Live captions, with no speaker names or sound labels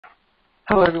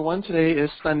Hello, everyone. Today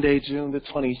is Sunday, June the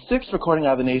 26th, recording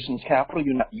out of the nation's capital.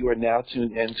 You are now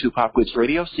tuned in to Pop Quiz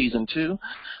Radio, Season 2.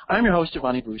 I'm your host,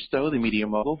 JaVonni the media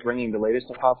mogul, bringing the latest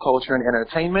in pop culture and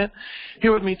entertainment.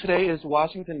 Here with me today is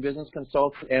Washington business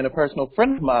consultant and a personal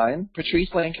friend of mine, Patrice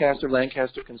Lancaster,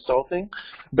 Lancaster Consulting.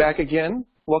 Back again.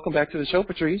 Welcome back to the show,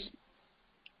 Patrice.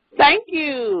 Thank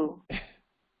you.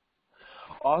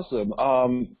 Awesome.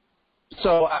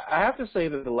 So I have to say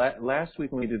that the last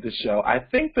week when we did the show, I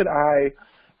think that I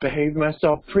behaved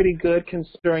myself pretty good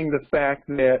considering the fact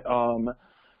that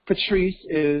Patrice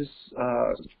is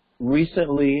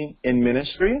recently in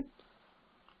ministry.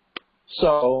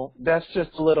 So that's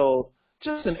just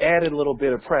an added little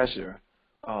bit of pressure,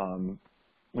 to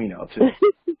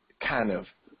kind of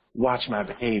watch my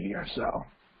behavior. So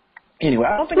anyway,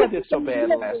 I don't think I did so bad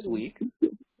last week.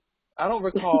 I don't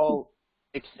recall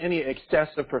any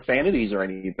excessive profanities or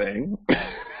anything.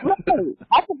 I think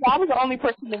I was the only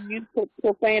person that used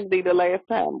profanity the last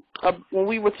time when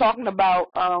we were talking about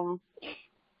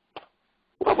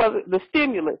what was it? The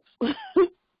stimulus.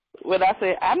 When I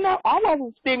said I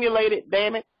wasn't stimulated.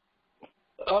 Damn it.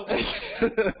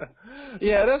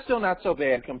 Yeah, that's still not so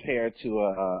bad compared to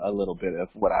a little bit of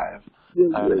what I've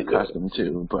been accustomed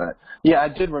to. But yeah, I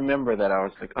did remember that. I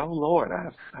was like, oh Lord,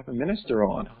 I have a minister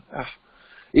on.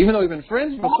 Even though we've been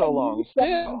friends for so long,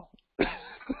 still.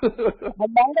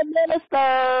 I'm not a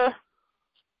minister.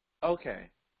 Okay.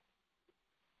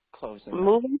 Closing.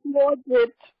 Moving towards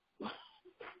it.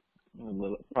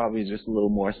 Probably just a little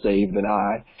more saved than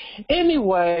I.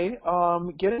 Anyway,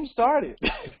 getting started.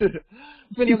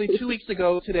 It's been nearly 2 weeks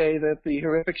ago today that the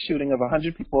horrific shooting of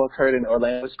 100 people occurred in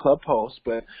Orlando's Club Post.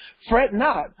 But fret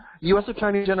not, U.S.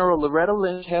 Attorney General Loretta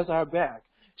Lynch has our back.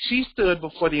 She stood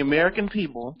before the American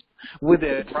people with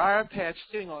a briar patch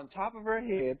sitting on top of her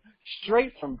head,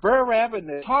 straight from Burr Rabbit and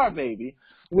the Tar Baby,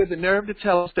 with the nerve to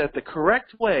tell us that the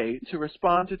correct way to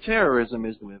respond to terrorism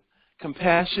is with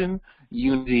compassion,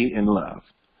 unity, and love.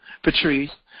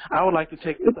 Patrice, I would like to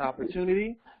take this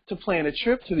opportunity to plan a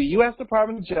trip to the U.S.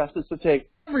 Department of Justice to take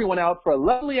everyone out for a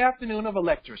lovely afternoon of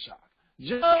electroshock,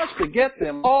 just to get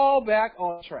them all back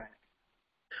on track.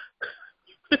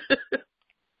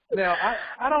 Now,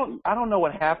 I don't know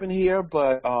what happened here,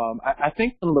 but I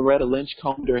think when Loretta Lynch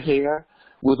combed her hair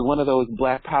with one of those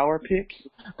Black Power picks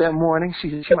that morning,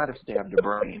 she might have stabbed her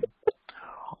brain.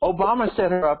 Obama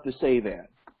set her up to say that.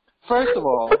 First of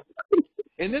all,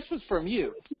 and this was from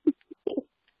you,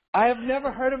 I have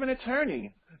never heard of an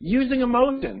attorney using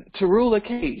emotion to rule a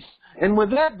case. And with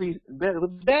that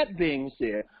being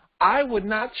said, I would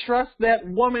not trust that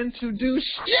woman to do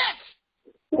shit.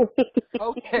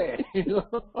 Okay.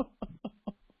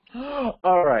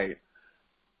 All right.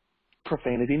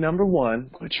 Profanity number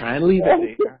one. We'll try and leave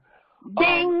it there.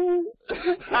 Ding.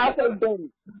 I'll say ding.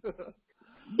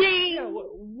 Ding. Yeah,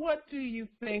 what do you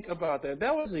think about that?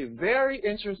 That was a very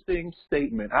interesting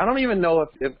statement. I don't even know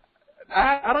if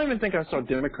I don't even think I saw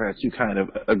Democrats who kind of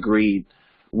agreed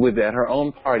with that. Her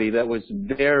own party that was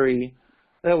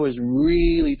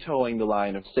really towing the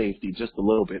line of safety just a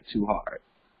little bit too hard.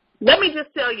 Let me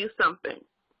just tell you something.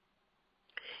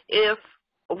 If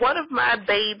one of my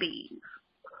babies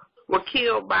were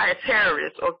killed by a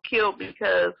terrorist or killed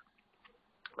because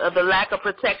of the lack of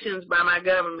protections by my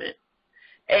government,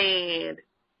 and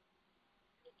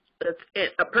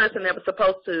a person that was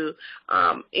supposed to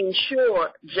ensure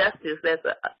justice, that's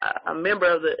a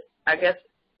member of the, I guess,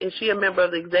 is she a member of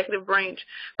the executive branch?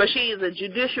 But she is a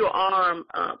judicial arm,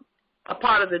 a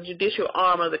part of the judicial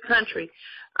arm of the country,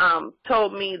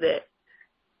 told me that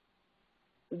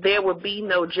there would be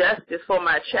no justice for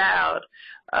my child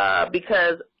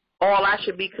because all I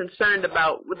should be concerned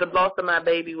about with the loss of my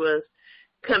baby was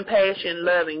compassion,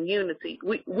 love, and unity.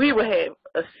 We would have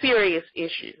a serious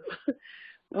issue.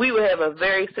 We would have a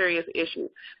very serious issue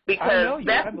because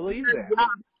I believe that.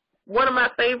 One of my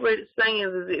favorite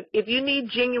sayings is if you need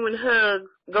genuine hugs,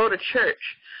 go to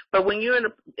church. But when you're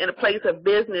in a place of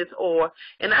business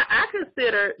and I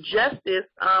consider justice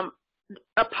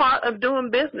a part of doing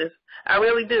business. I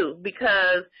really do,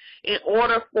 because in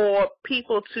order for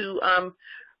people to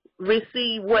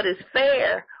receive what is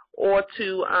fair or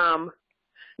to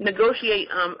negotiate,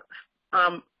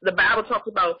 the Bible talks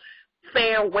about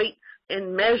fair weights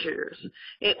and measures.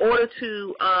 In order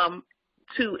to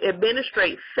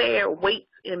administrate fair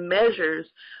weights and measures,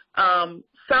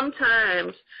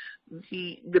 sometimes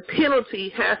the penalty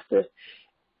has to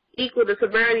equal the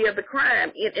severity of the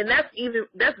crime, and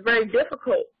that's very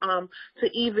difficult to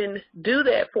even do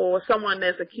that for someone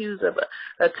that's accused of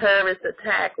a terrorist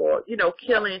attack or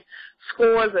killing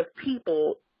scores of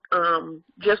people.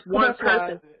 Just one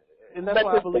person. and that's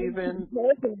why I believe in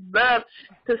love.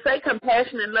 To say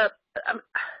compassion and love,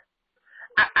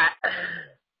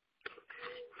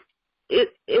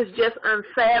 it's just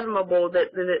unfathomable that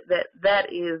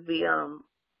is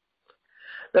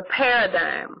the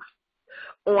paradigm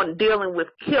on dealing with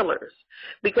killers,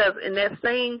 because in that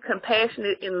same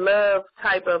compassionate and love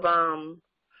type of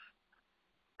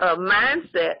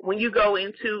mindset, when you go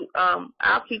into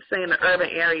I'll keep saying the urban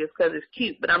areas because it's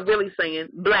cute, but I'm really saying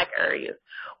black areas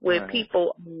where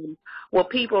people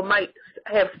might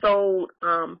have sold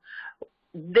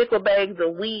nickel bags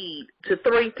of weed to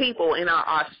 3 people and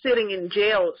are sitting in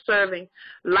jail serving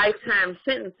lifetime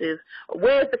sentences.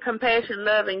 Where's the compassion,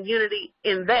 love, and unity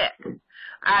in that?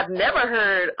 I've never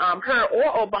heard her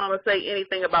or Obama say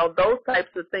anything about those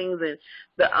types of things and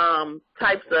the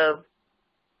types of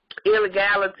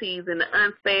illegalities and the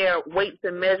unfair weights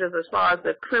and measures as far as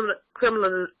the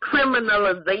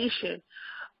criminalization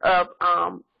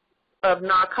of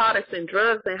narcotics and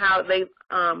drugs and how they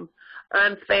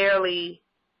unfairly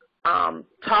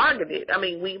targeted. I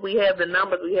mean, we have the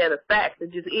numbers, we have the facts.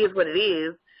 It just is what it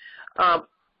is.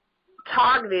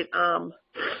 Targeted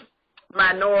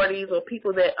minorities or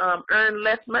people that earn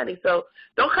less money. So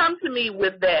don't come to me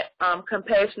with that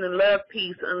compassion and love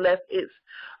piece unless it's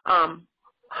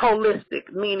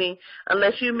holistic, meaning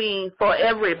unless you mean for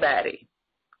everybody,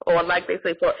 or like they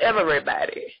say, for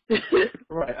everybody.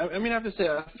 Right. I mean, I have to say,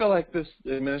 I feel like this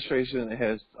administration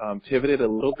has pivoted a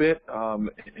little bit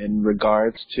in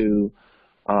regards to,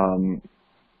 the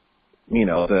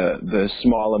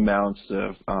small amounts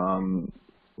of,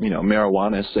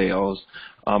 marijuana sales.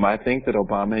 I think that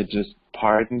Obama had just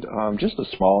pardoned just a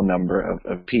small number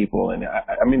of people. And,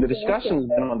 I mean, the discussion's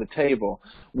been on the table.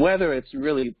 Whether it's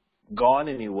really gone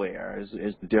anywhere is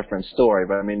a different story.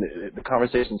 But, I mean, the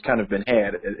conversation's kind of been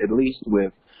had, at least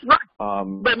with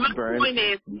Bernie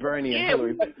and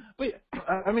Hillary.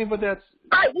 But that's...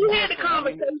 Right, we had a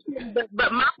conversation,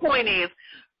 but my point is,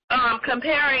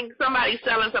 comparing somebody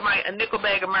selling somebody a nickel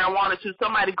bag of marijuana to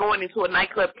somebody going into a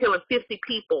nightclub killing 50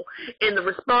 people, and the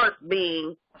response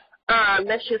being,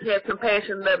 let's just have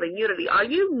compassion, love, and unity. Are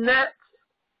you nuts?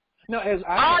 No, as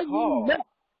I recall...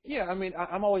 Yeah, I mean,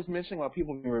 I'm always mentioning about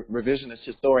people being revisionist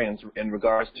historians in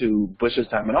regards to Bush's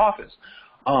time in office.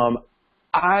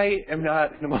 I am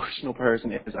not an emotional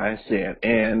person, as I said,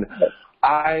 and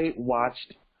I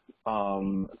watched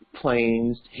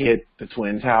planes hit the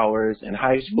Twin Towers in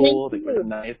high school. They were in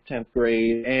 9th, 10th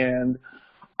grade, and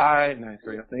 9th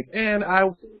grade, I think, and I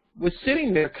was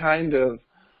sitting there kind of,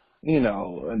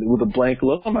 with a blank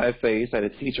look on my face. I had a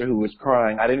teacher who was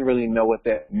crying. I didn't really know what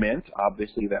that meant.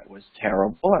 Obviously, that was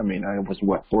terrible. I mean, I was,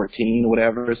 14 or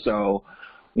whatever, so,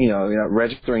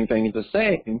 registering things the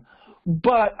same.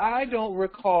 But I don't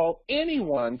recall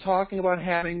anyone talking about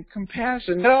having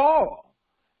compassion at all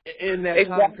in that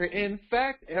time period. In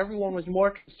fact, everyone was more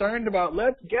concerned about,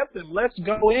 let's get them, let's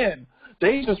go in.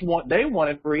 They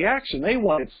wanted reaction. They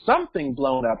wanted something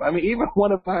blown up. I mean, even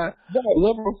one of my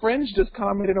liberal friends just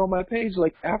commented on my page,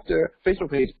 Facebook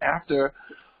page, after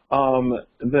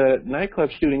the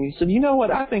nightclub shooting. He said, you know what,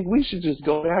 I think we should just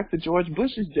go back to George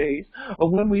Bush's days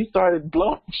of when we started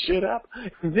blowing shit up.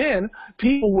 And then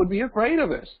people would be afraid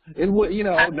of us. It would,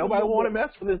 nobody would want to mess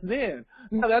with us then.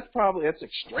 No, that's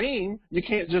extreme. You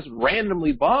can't just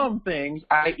randomly bomb things,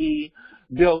 i.e.,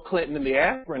 Bill Clinton and the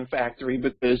aspirin factory,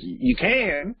 because you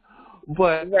can,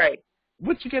 but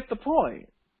you get the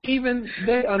point. Even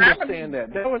they understand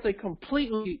that. That was a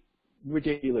completely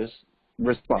ridiculous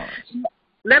response.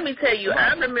 Let me tell you,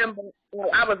 I remember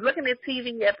I was looking at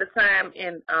TV at the time,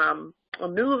 and a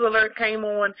news alert came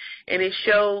on, and it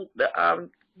showed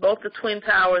both the Twin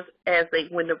Towers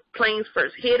when the planes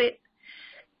first hit it,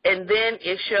 and then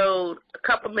it showed a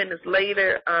couple minutes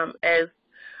later as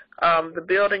the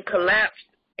building collapsed,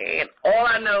 and all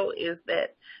I know is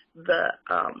that the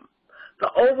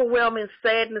overwhelming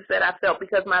sadness that I felt,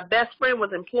 because my best friend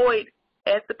was employed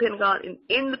at the Pentagon,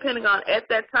 in the Pentagon at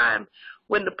that time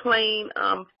when the plane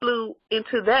flew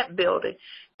into that building,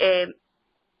 and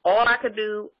all I could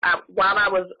do while I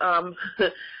was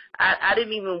I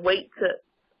didn't even wait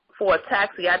for a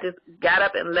taxi. I just got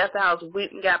up and left the house,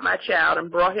 went and got my child,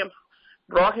 and brought him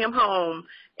home,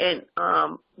 and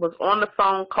was on the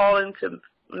phone calling to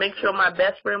make sure my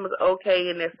best friend was okay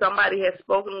and that somebody had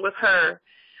spoken with her.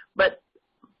 But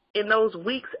in those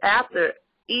weeks after,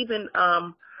 even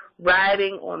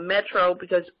riding on Metro,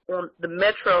 because on the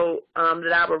Metro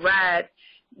that I would ride,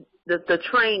 the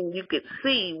train, you could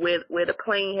see where the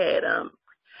plane had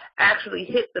actually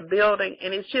hit the building,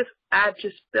 and I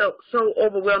just felt so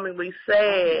overwhelmingly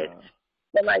sad.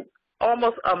 But like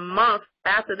almost a month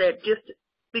after that, just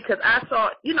because I saw,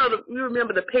 you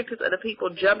remember the pictures of the people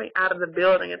jumping out of the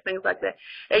building and things like that.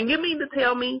 And you mean to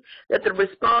tell me that the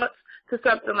response to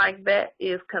something like that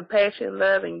is compassion,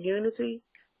 love, and unity?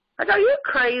 Like, are you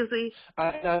crazy?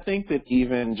 I think that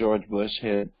even George Bush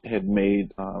had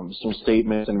made some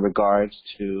statements in regards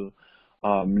to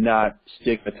not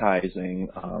stigmatizing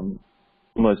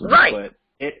Muslims, right. But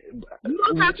you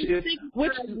don't have to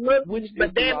stigmatize Muslims,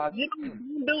 but then you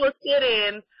don't do a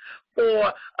sit-in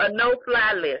for a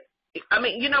no-fly list. I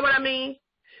mean, you know what I mean?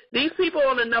 These people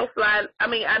on the no-fly, I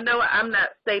mean, I know I'm not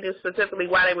stating specifically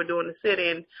why they were doing the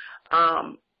sit-in.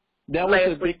 That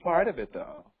was a big part of it,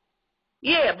 though.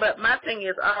 Yeah, but my thing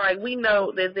is, all right, we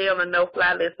know that they're on the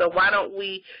no-fly list, so why don't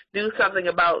we do something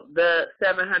about the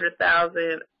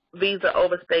 700,000 visa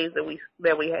overstays that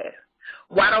we have?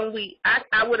 Why don't we?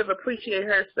 I would have appreciated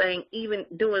her saying even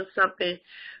doing something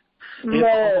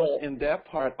small. And that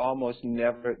part almost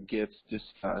never gets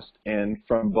discussed, and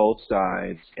from both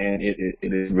sides, and it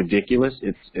is ridiculous.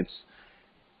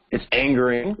 It's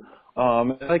angering.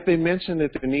 Like they mentioned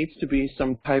that there needs to be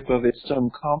some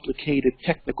complicated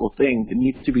technical thing that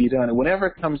needs to be done, and whenever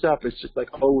it comes up, it's just like,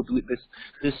 oh,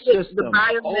 this system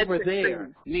over there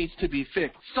needs to be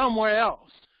fixed somewhere else.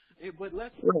 But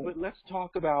let's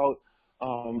talk about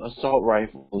assault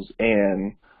rifles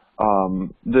and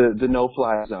the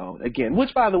no-fly zone again.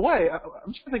 Which, by the way,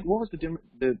 I'm trying to think, what was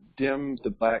the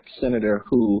black senator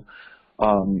who,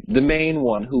 the main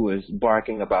one who was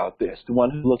barking about this, the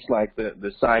one who looks like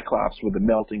the Cyclops with the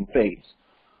melting face.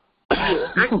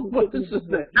 What is his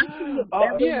name?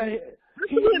 Yeah,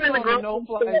 he was on the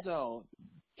no-fly zone.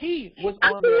 He was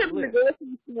on that list. I see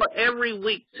him for every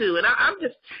week too, and I'm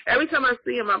just every time I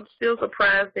see him, I'm still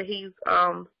surprised that he's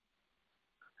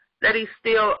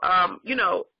still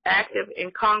active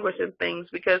in Congress and things,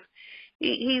 because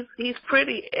he's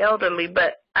pretty elderly.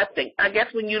 But I guess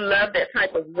when you love that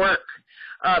type of work,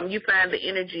 you find the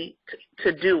energy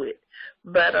to do it.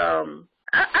 But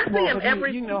I see him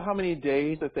every. You know how many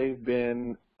days that they've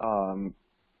been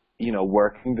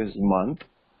working this month?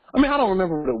 I mean, I don't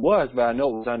remember what it was, but I know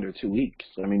it was under 2 weeks.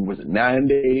 I mean, was it 9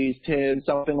 days, 10,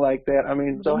 something like that? I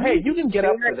mean, so hey, you can get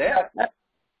up for that.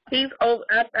 He's over.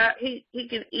 He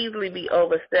can easily be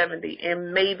over 70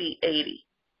 and maybe 80,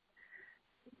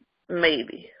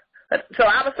 maybe. So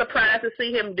I was surprised to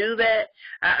see him do that.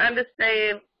 I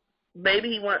understand. Maybe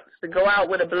he wants to go out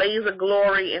with a blaze of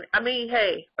glory, and I mean,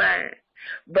 hey, fine.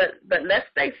 But let's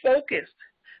stay focused.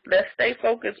 Let's stay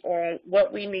focused on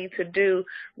what we need to do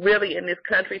really in this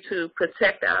country to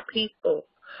protect our people.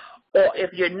 Or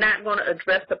if you're not going to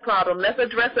address the problem, let's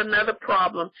address another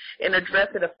problem and address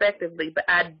it effectively. But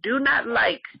I do not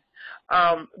like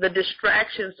the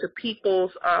distractions to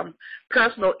people's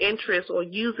personal interests, or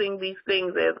using these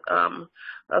things as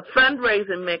a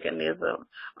fundraising mechanism,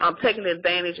 taking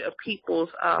advantage of people's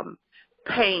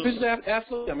pain.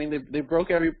 Absolutely. I mean, they broke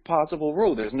every possible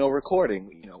rule. There's no recording,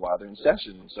 while they're in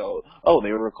session. So,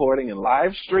 they were recording and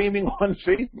live streaming on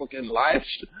Facebook and live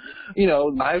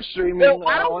streaming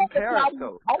on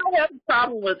Periscope. I don't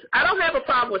have a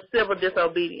problem with civil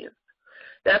disobedience.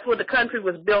 That's what the country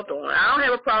was built on. I don't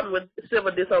have a problem with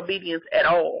civil disobedience at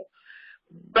all.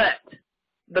 But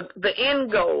the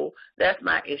end goal, that's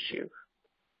my issue.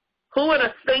 Who are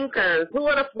the thinkers?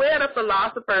 Where are the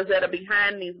philosophers that are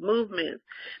behind these movements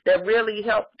that really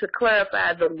help to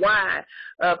clarify the why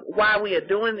of why we are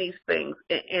doing these things?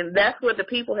 And that's what the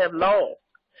people have lost.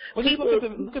 Well,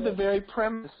 look at the very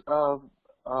premise of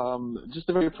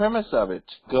it.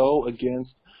 Go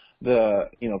against the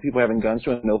people having guns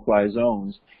to no-fly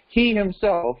zones. He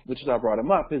himself, which is I brought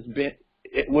him up,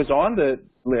 was on the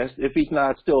list, if he's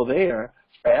not still there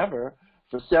forever,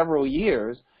 for several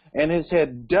years. And has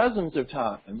had dozens of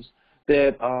times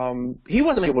that he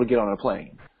wasn't able to get on a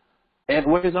plane, and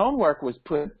where his own work was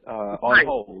put on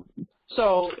hold.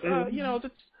 So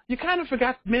you kind of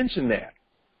forgot to mention that.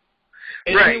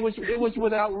 And it was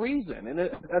without reason, and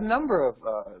a number of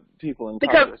people in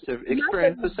Congress have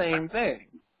experienced the same thing.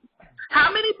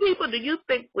 How many people do you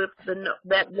think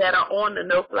that are on the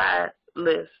no-fly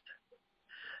list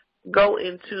go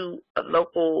into a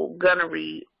local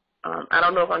gunnery? I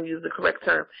don't know if I'm using the correct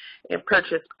term, and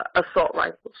purchase assault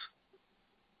rifles?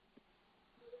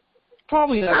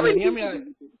 Probably not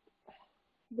many.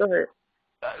 Go ahead.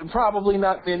 Probably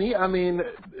not many. I mean,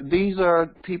 these are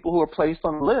people who are placed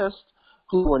on the list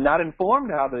who were not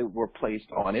informed how they were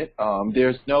placed on it.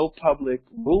 There's no public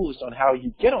rules on how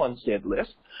you get on said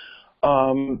list.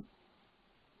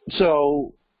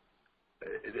 So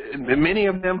many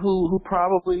of them who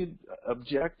probably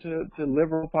object to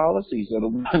liberal policies are the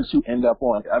ones who end up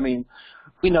on it. I mean,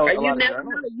 we know a lot of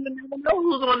journalists. You never know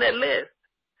who's on that list.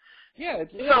 Yeah,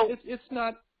 So it's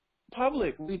not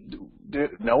public.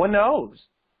 No one knows.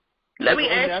 let me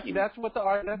ask you. That's what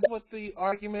the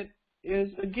argument is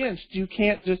against. You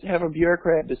can't just have a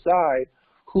bureaucrat decide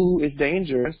who is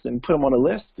dangerous and put them on a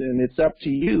list, and it's up to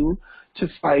you to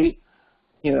fight,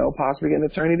 possibly get an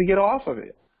attorney to get off of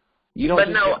it. You don't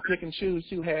just get to pick and choose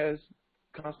who has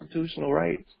constitutional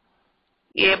rights.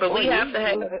 Yeah, but we have to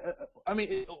have. I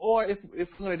mean, or if we're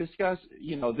going to discuss,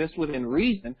 this within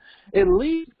reason, at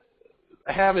least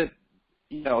have it,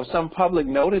 some public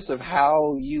notice of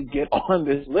how you get on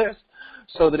this list,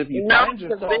 so that if you find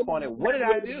yourself on it, what did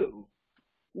I do?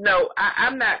 No,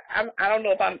 I'm not. I don't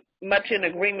know if I'm much in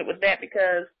agreement with that,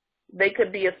 because it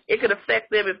could affect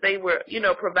them if they were,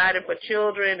 providing for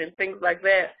children and things like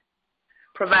that,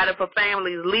 providing for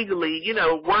families legally,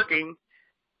 working,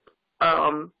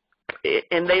 and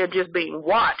they are just being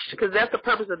watched, because that's the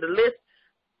purpose of the list,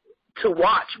 to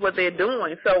watch what they're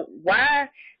doing. So why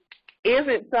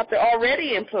isn't something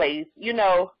already in place,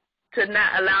 to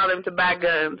not allow them to buy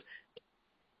guns?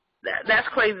 That's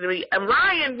crazy to me. And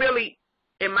Ryan really,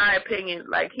 in my opinion,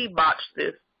 he botched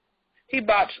this. He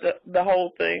botched the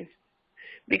whole thing,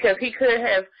 because he could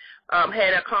have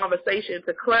had a conversation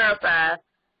to clarify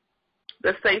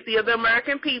the safety of the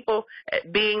American people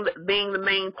being the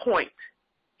main point.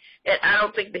 And I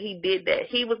don't think that he did that.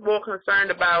 He was more concerned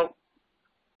about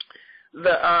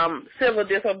the civil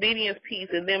disobedience piece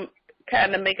and them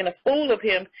kind of making a fool of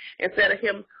him instead of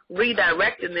him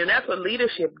redirecting them. That's what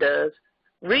leadership does.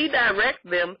 Redirect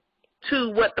them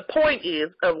to what the point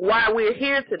is of why we're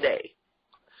here today.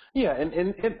 Yeah,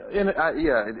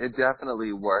 it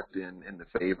definitely worked in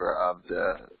the favor of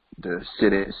the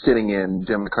sitting in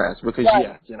Democrats, because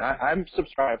yes, and I'm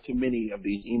subscribed to many of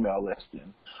these email lists,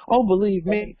 and believe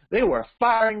me, they were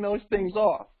firing those things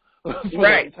off for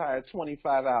the entire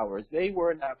 25 hours. They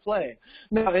were not playing.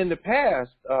 Now, in the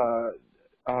past,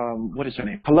 what is her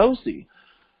name? Pelosi.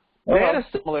 They had a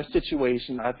similar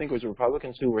situation. I think it was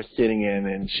Republicans who were sitting in,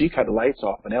 and she cut the lights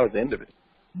off, and that was the end of it.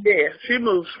 Yeah, she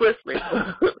moved swiftly.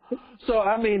 So,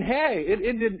 I mean, hey,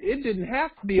 it didn't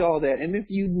have to be all that. And if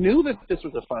you knew that this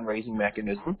was a fundraising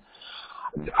mechanism,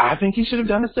 I think he should have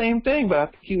done the same thing. But I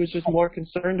think he was just more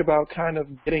concerned about kind of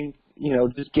getting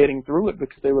through it,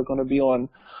 because they were going to be on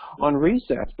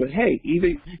recess. But, hey,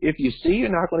 even if you see you're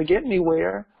not going to get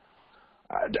anywhere,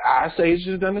 I say you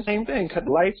should have done the same thing. Cut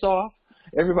the lights off.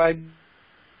 Everybody.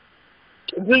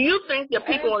 Do you think that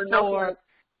people on the no-fly?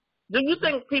 Do you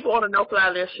think people on the no-fly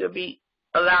list should be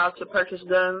allowed to purchase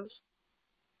guns?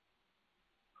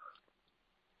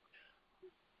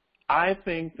 I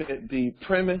think that the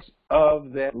premise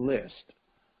of that list,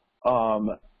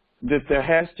 that there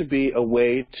has to be a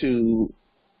way to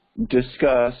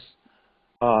discuss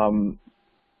how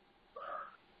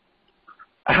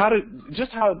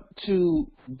to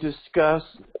discuss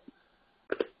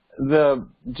the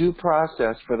due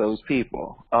process for those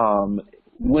people.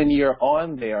 When you're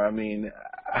on there, I mean,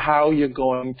 how you're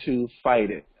going to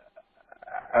fight it.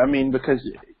 I mean, because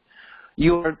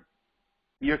you're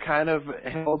kind of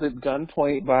held at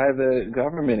gunpoint by the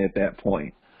government at that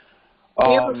point.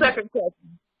 Here's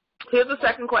the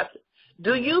second question.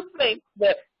 Do you think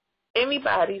that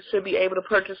anybody should be able to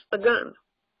purchase a gun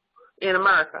in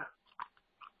America?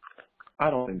 I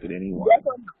don't think that anyone.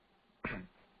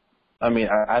 I mean,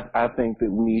 I think that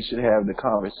we should have the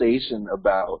conversation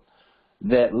about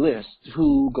that list,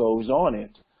 who goes on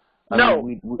it.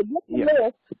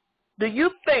 List, do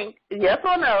you think, yes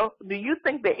or no, do you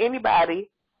think that anybody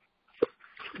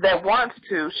that wants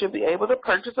to should be able to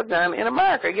purchase a gun in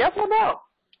America, yes or no?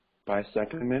 By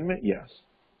Second Amendment, yes.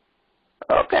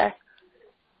 Okay.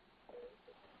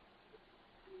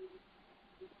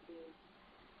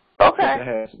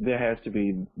 Okay. There has to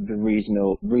be the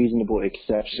reasonable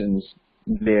exceptions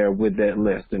there with that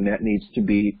list, and that needs to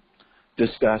be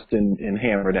discussed and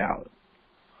hammered out.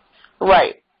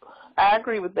 Right. I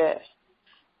agree with that.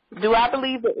 Do I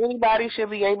believe that anybody should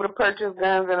be able to purchase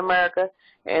guns in America?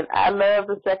 And I love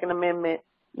the Second Amendment.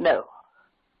 No.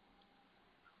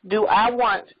 Do I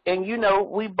want, and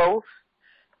we both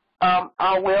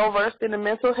are well-versed in the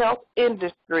mental health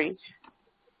industry.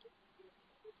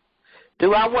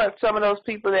 Do I want some of those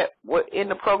people that were in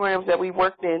the programs that we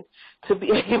worked in to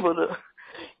be able to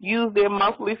use their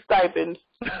monthly stipends?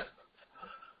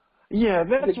 Yeah,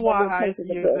 that's why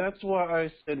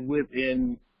I said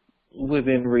within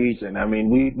reason. I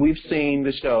mean, we've seen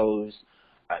the shows.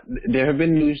 There have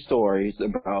been news stories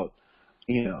about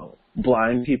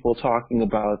blind people talking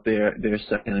about their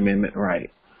Second Amendment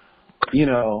right. We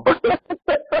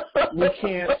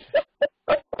can't.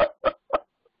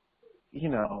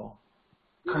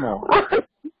 Come on.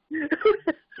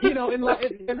 You know, in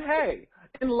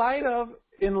light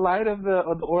of the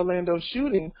Orlando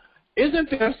shooting, isn't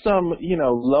there some, you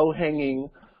know, low hanging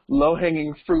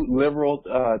fruit liberal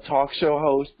talk show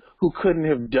host who couldn't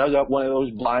have dug up one of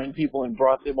those blind people and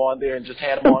brought them on there and just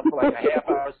had them on for like a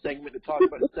half-hour segment to talk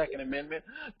about the Second Amendment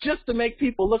just to make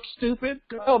people look stupid?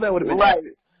 Oh, that would have been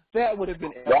epic. That would have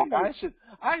been epic.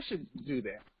 I should do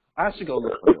that. I should go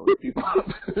look for those people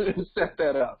and set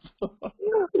that up.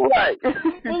 Right.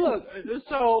 Well, look.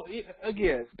 So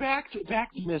again, back to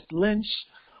Miss Lynch.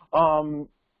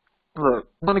 Look,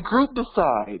 when a group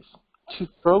decides to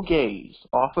throw gays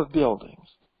off of buildings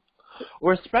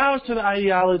or espouse to the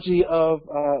ideology of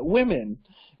women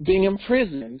being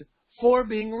imprisoned for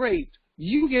being raped,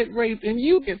 you get raped and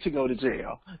you get to go to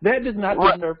jail. That does not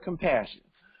deserve compassion.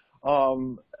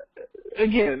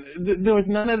 Again, there was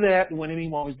none of that when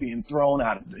anyone was being thrown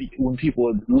out, when people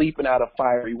were leaping out of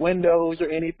fiery windows or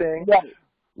anything. Right.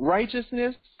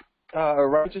 Righteousness,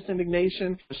 righteous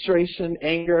indignation, frustration,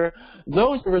 anger,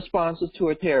 those are responses to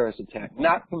a terrorist attack,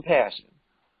 not compassion.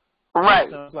 Right.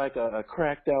 It sounds like a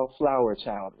cracked out flower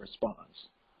child response.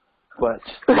 But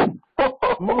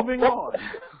moving on.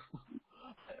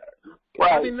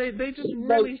 Right. I mean, they just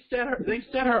really set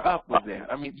her up with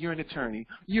that. I mean, you're an attorney.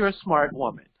 You're a smart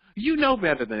woman. You know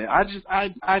better than that.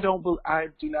 I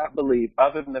do not believe,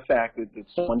 other than the fact that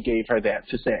someone gave her that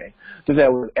to say,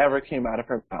 that would ever came out of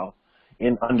her mouth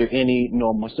under any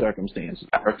normal circumstances.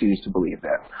 I refuse to believe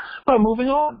that. But moving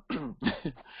on.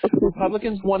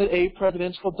 Republicans wanted a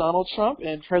presidential Donald Trump,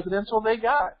 and presidential they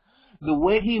got. The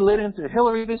way he lit into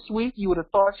Hillary this week, you would have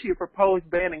thought she had proposed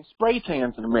banning spray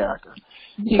tans in America.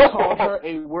 He called her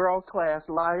a world-class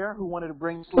liar who wanted to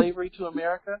bring slavery to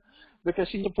America because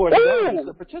she supports governments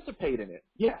that participate in it.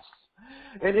 Yes.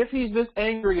 And if he's this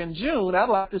angry in June, I'd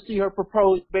like to see her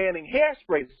propose banning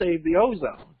hairspray to save the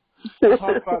ozone.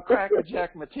 Talk about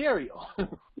crackerjack material.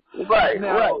 Right,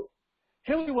 now, right.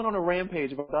 Hillary went on a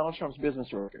rampage about Donald Trump's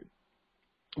business record.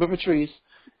 But Patrice,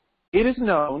 it is a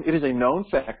known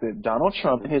fact that Donald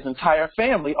Trump and his entire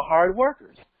family are hard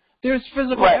workers. There's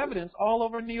physical evidence all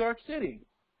over New York City,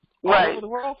 all over the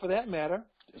world for that matter.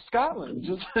 Scotland,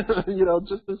 just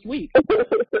just this week.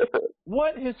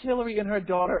 What has Hillary and her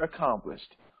daughter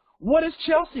accomplished? What is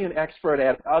Chelsea an expert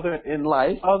at in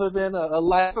life other than a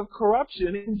life of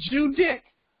corruption and Jew dick?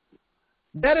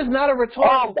 That is not a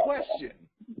rhetorical question.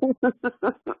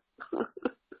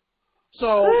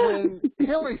 So when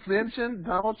Hillary mentioned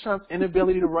Donald Trump's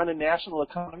inability to run a national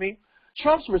economy,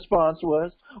 Trump's response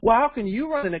was, well, how can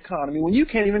you run an economy when you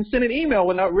can't even send an email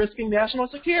without risking national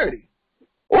security?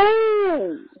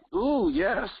 Ooh,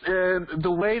 yes. And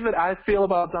the way that I feel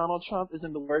about Donald Trump is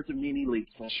in the words of Nene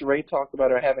Leakes. When Sheree talked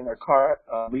about her having her car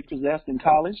repossessed and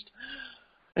college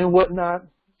and whatnot,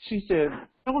 she said,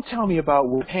 don't tell me about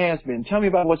what has been. Tell me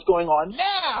about what's going on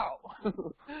now.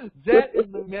 That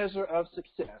is the measure of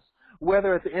success.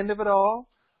 Whether at the end of it all,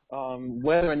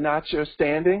 whether or not you're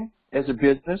standing as a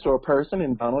business or a person,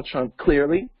 and Donald Trump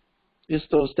clearly is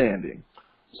still standing.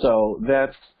 So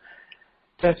that's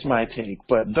my take.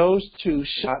 But those two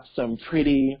shot some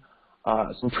pretty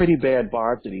bad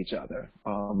barbs at each other.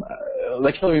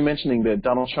 Like Hillary mentioning that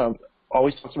Donald Trump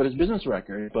always talks about his business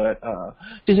record, but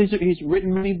he's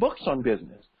written many books on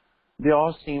business. They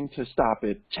all seem to stop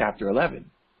at chapter 11.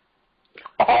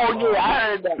 Oh yeah, I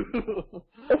heard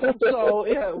that. So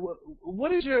yeah,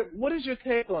 what is your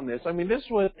take on this? I mean, this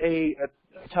was a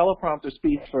teleprompter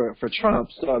speech for Trump,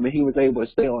 so I mean he was able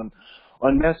to stay on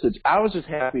message. I was just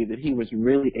happy that he was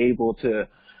really able to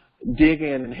dig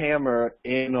in and hammer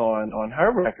in on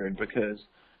her record because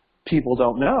people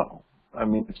don't know. I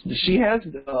mean, she has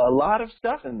a lot of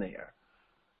stuff in there,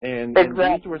 and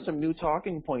these were some new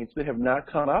talking points that have not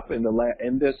come up in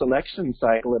this election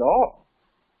cycle at all.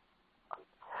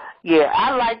 Yeah,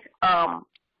 I like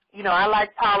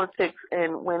politics,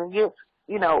 and when it gets,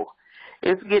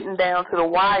 it's getting down to the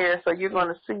wire, so you're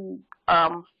going to see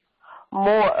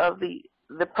more of the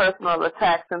personal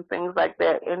attacks and things like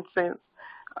that. And since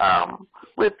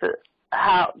with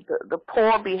the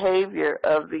poor behavior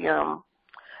of the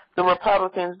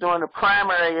Republicans during the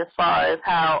primary, as far as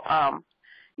how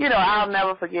I'll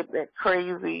never forget that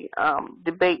crazy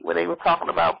debate where they were talking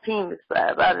about penis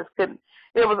size. I just couldn't.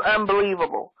 It was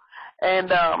unbelievable.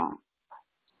 And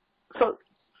so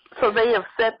they have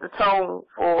set the tone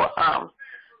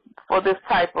for this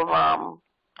type of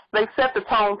they set the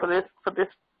tone for this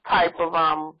type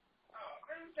of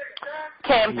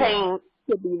campaign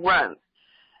to be run.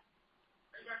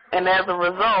 And as a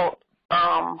result,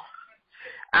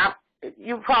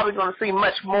 you're probably going to see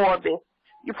much more of this.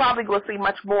 You're probably going to see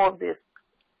much more of this.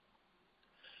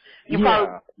 You're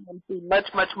probably going to see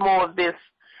much more of this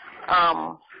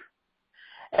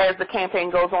as the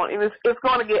campaign goes on. And it's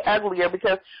going to get uglier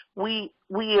because we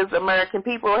as American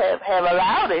people have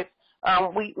allowed it.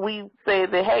 We say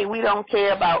that, hey, we don't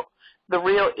care about the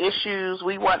real issues.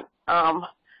 We want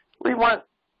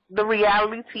the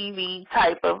reality TV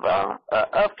type of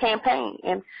campaign,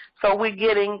 and so we're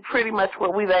getting pretty much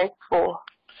what we've asked for.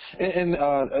 And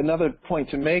another point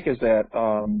to make is that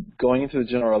going into the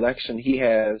general election, he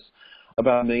has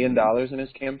about $1 million in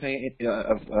his campaign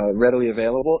readily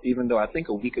available, even though I think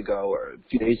a week ago or a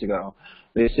few days ago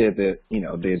they said that,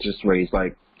 they had just raised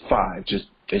like $5 million just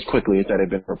as quickly as that had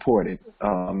been reported.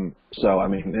 So, I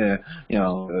mean,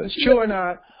 it's true or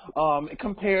not,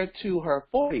 compared to her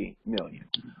 $40 million.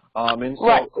 And so,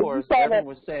 right. Of course, everyone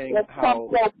was saying how...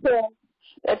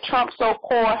 That Trump so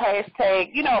poor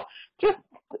hashtag, just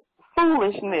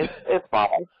foolishness as far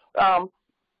as,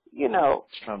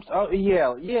 Trump's. Oh,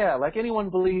 yeah. Like anyone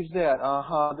believes that.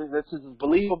 That's as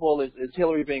believable as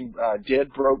Hillary being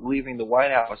dead broke, leaving the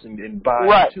White House and buying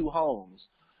right. 2 homes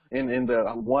in the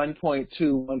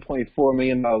 $1.4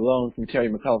 million loan from Terry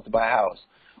McAuliffe to buy a house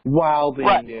while being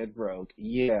right. dead broke.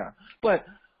 Yeah. But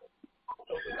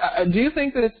do you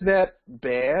think that it's that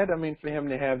bad? I mean, for him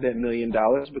to have that $1 million?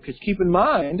 Because keep in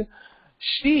mind,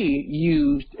 she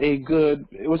used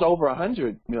it was over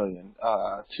 $100 million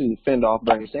to fend off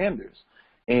Bernie Sanders,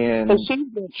 and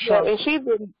she's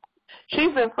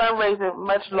been fundraising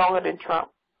much longer than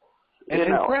Trump. And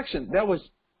correction, that was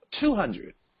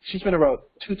 200. She spent about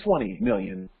 $220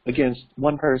 million against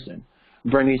one person,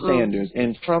 Bernie Sanders,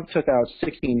 and Trump took out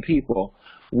 16 people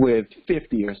with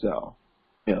 50 or so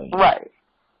million. Right.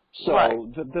 So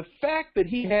right. The fact that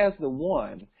he has the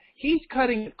one. He's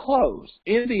cutting it close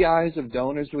in the eyes of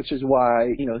donors, which is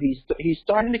why he's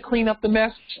starting to clean up the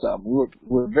mess stuff.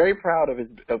 We're very proud of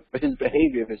his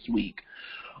behavior this week.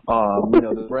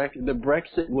 The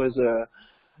Brexit was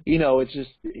it's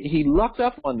just he lucked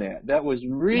up on that. That was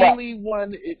really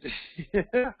one. If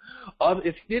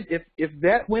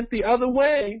that went the other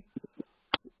way,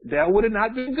 that would have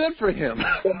not been good for him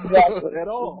at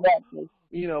all. Exactly.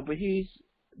 But he's.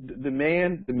 The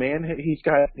man, he's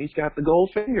got the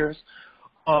gold fingers,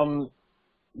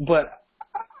 but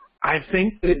I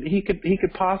think that he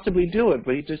could possibly do it,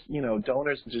 but he just,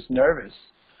 donors are just nervous.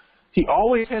 He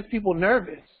always has people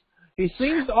nervous. He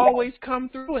seems to always come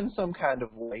through in some kind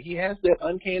of way. He has that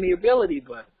uncanny ability,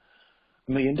 but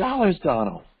 $1 million,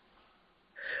 Donald.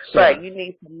 So, right, you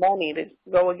need some money to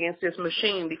go against this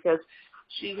machine because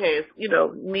she has,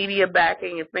 media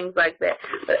backing and things like that.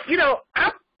 But,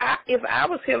 if I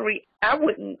was Hillary, I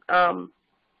wouldn't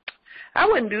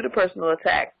do the personal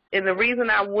attack, and the reason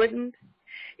I wouldn't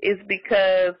is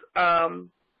because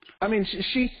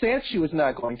she said she was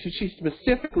not going to. She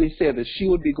specifically said that she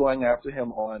would be going after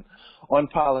him on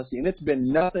policy, and it's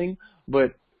been nothing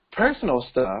but personal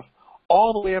stuff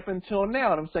all the way up until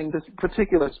now. And I'm saying this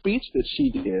particular speech that she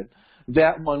did,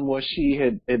 that one where she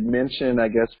had mentioned, I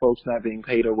guess, folks not being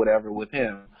paid or whatever with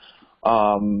him,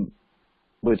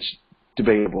 which.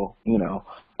 Debatable,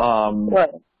 right.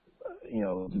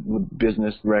 With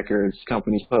business records,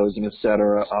 companies closing,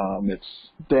 etc.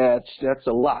 That's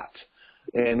a lot,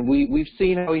 and we've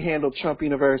seen how he handled Trump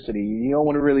University. You don't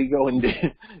want to really go and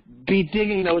be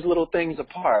digging those little things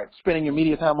apart, spending your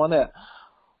media time on that.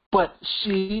 But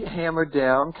she hammered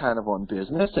down kind of on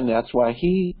business, and that's why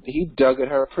he dug at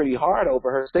her pretty hard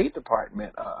over her State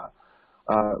Department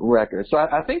record. So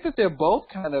I think that they're both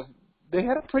they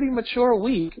had a pretty mature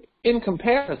week in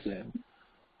comparison.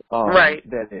 Right.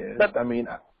 That is. But I'm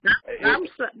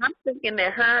thinking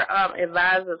that her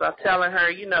advisors are telling her,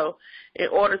 in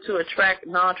order to attract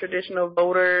non-traditional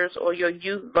voters or your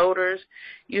youth voters,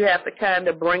 you have to kind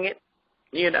of bring it,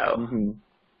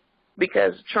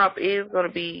 because Trump is going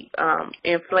to be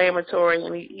inflammatory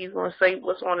and he's going to say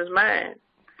what's on his mind.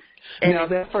 And now,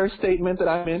 that first statement that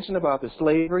I mentioned about the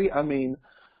slavery,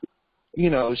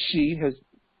 she has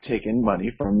taken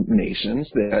money from nations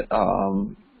that,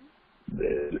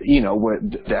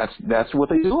 that's what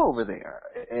they do over there.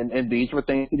 And these were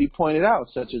things that he pointed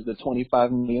out, such as the $25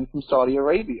 million from Saudi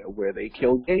Arabia, where they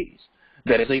kill gays.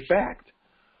 That is a fact.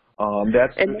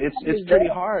 It's pretty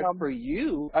hard for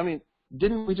you.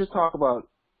 Didn't we just talk about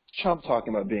Trump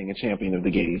talking about being a champion of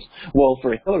the gays? Well,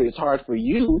 for Hillary, it's hard for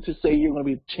you to say you're going to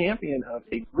be a champion of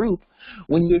a group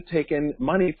when you've taken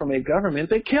money from a government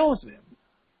that kills them.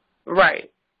 Right.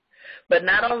 But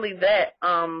not only that,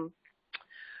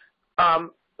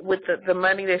 with the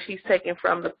money that she's taking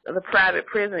from the private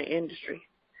prison industry,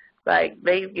 like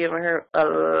they've given her a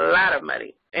lot of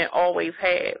money and always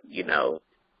have,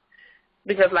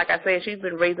 because like I said, she's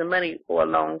been raising money for a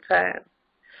long time.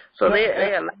 So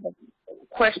there are a lot of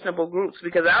questionable groups,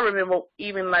 because I remember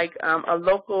even like a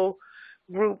local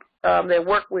group that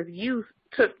worked with youth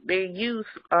took their youth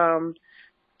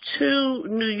to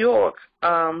New York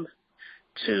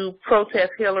to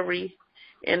protest Hillary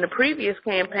in the previous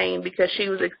campaign because she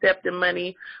was accepting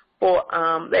money for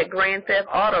that Grand Theft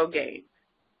Auto game.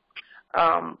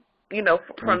 You know,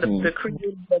 from the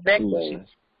creators of that game,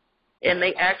 and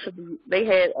they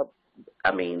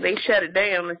shut it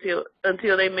down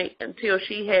until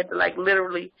she had to like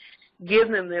literally give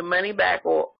them their money back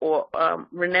or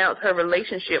renounce her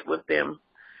relationship with them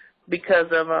because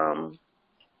of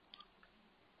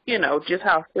you know, just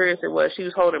how serious it was. She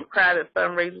was holding private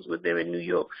fundraisers with them in New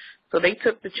York. So they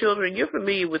took the children. You're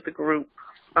familiar with the group.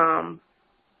 I'm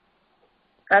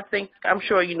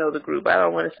sure you know the group. I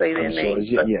don't want to say their names.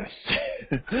 Sure, yes.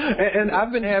 and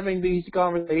I've been having these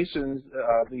conversations,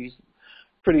 these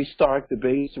pretty stark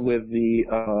debates with the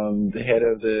head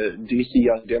of the D.C.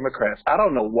 Young Democrats. I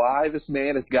don't know why this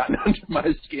man has gotten under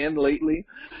my skin lately.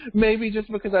 Maybe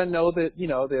just because I know that, you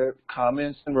know, their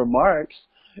comments and remarks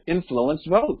influence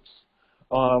votes.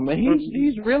 And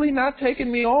he's really not taking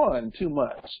me on too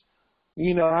much.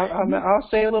 You know, I'll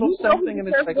say a little something and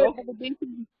it's like, okay.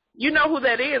 You know who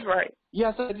that is, right?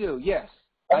 Yes, I do. Yes.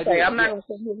 Okay, I do. I'm not going to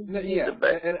say who it is. Yeah,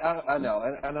 but and I know.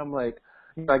 And I'm like,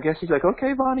 I guess he's like,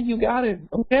 okay, Vonnie, you got it.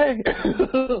 Okay.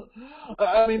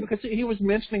 I mean, because he was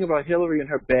mentioning about Hillary and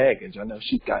her baggage. I know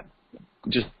she's got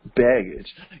just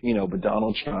baggage, you know, but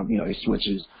Donald Trump, you know, he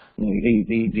switches, you know,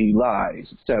 he lies,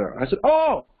 etc. I said,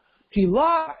 oh, he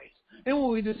lies. And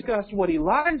when we discussed what he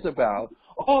lies about,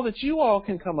 all that you all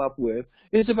can come up with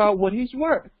is about what he's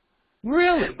worth.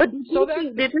 Really? So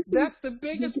that's the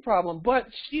biggest problem. But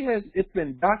it's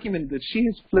been documented that she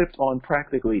has flipped on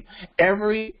practically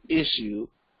every issue,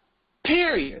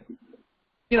 period.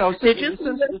 You know, since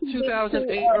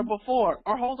 2008 or before.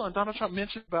 Or hold on, Donald Trump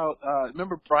mentioned about,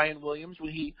 remember Brian Williams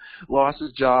when he lost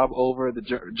his job over the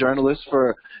journalist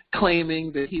for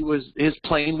claiming that his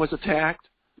plane was attacked,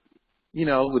 you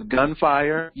know, with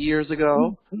gunfire years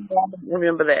ago? I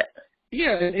remember that.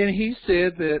 Yeah, and he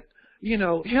said that, you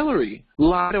know, Hillary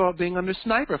lied about being under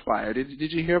sniper fire.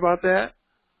 Did you hear about that?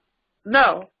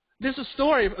 No. There's a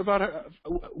story about her,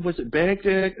 was it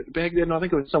Baghdad? No, I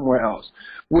think it was somewhere else,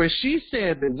 where she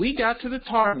said that we got to the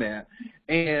tarmac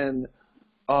and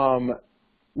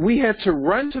we had to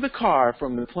run to the car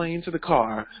from the plane to the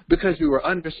car because we were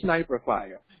under sniper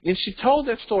fire. And she told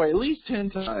that story at least 10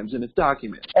 times, and it's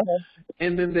documented.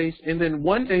 And then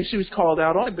one day she was called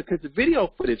out on it because the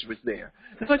video footage was there.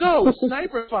 It's like, oh,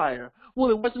 sniper fire. Well,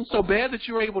 it wasn't so bad that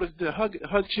you were able to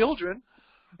hug children.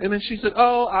 And then she said,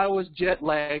 oh, I was jet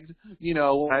lagged, you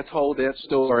know, when I told that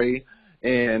story.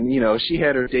 And, you know, she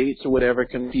had her dates or whatever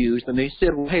confused. And they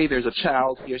said, well, hey, there's a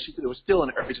child here. She said it was still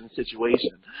an urgent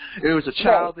situation. There was a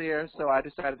child there, so I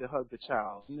decided to hug the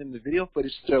child. And then the video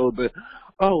footage showed that,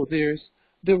 oh,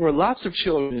 there were lots of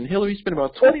children, and Hillary spent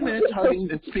about 20 minutes hugging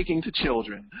and speaking to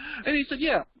children. And he said,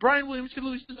 yeah, Brian Williams could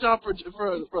lose his job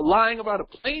for lying about a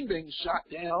plane being shot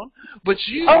down, but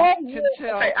you can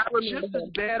tell just as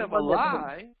bad of a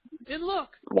lie, and look,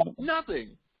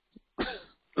 nothing.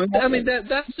 I mean,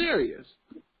 that's serious.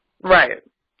 Right.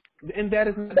 And that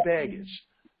is not baggage.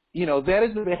 You know, that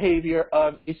is the behavior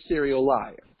of a serial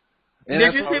liar. And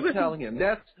that's what I was telling him.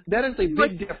 That is a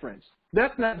big difference.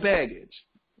 That's not baggage.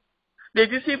 Did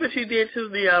you see what she did to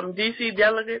the D.C.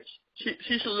 delegates?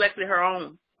 She selected her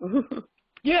own.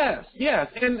 Yes.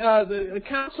 And the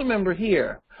council member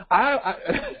here,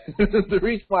 the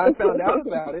reason why I found out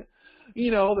about it, you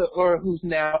know, or who's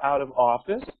now out of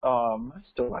office, I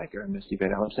still like her, Misty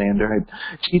Beth Alexander.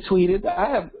 She tweeted, I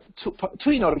have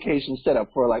tweet notifications set up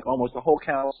for like almost the whole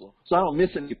council, so I don't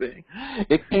miss anything.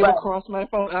 It came across my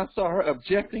phone. I saw her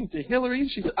objecting to Hillary.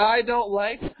 She said, I don't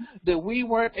like that we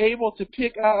weren't able to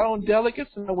pick our own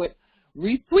delegates. And I went,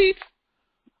 retweet.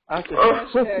 I said,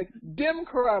 hashtag Dem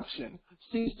corruption,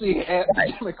 CC at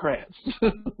the Democrats.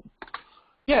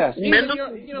 Yes,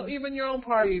 even your own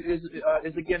party is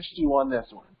against you on this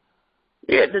one.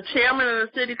 Yeah, the chairman of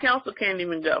the city council can't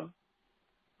even go.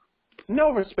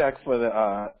 No respect for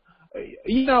the,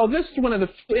 you know, this is one of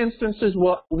the instances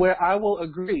where I will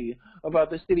agree about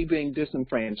the city being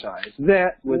disenfranchised.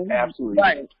 That was absolutely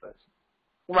ridiculous.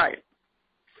 Right.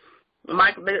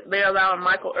 They allowed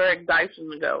Michael Eric Dyson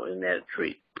to go. Isn't that a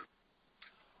treat?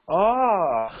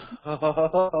 Oh,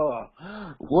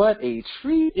 what a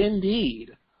treat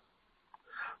indeed.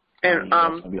 And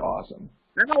that's gonna be awesome.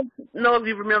 I don't know if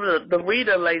you remember the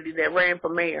Rita lady that ran for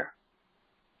mayor.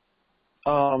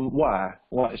 Why?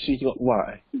 Why is she going?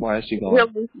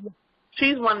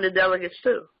 She's one of the delegates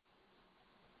too.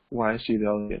 Why is she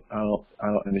delegate? I don't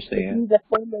understand. She's a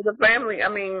friend of the family. I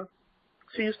mean,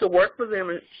 she used to work for them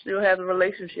and still has a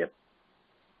relationship.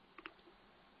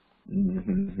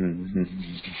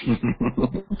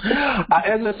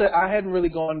 As I said, I hadn't really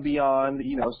gone beyond,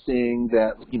 seeing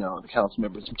that, the council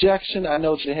member's objection. I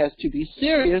know that it has to be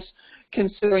serious,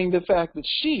 considering the fact that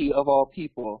she, of all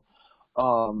people,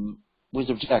 was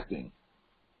objecting.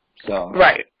 So,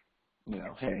 right.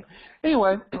 Hey.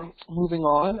 Anyway, moving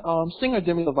on. Singer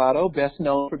Demi Lovato, best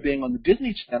known for being on the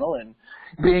Disney Channel and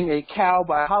being a cow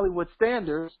by Hollywood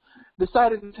standards,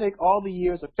 decided to take all the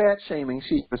years of fat shaming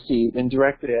she's received and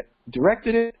directed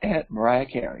it at Mariah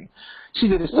Carey. She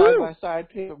did a side-by-side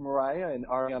pic of Mariah and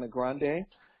Ariana Grande,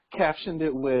 captioned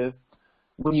it with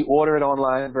 "when you order it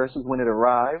online versus when it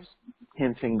arrives,"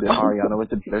 hinting that Ariana was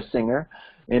the better singer,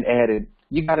 and added,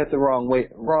 "You got it the wrong way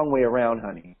around,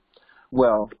 honey."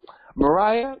 Well,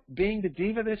 Mariah, being the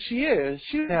diva that she is,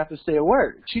 she didn't have to say a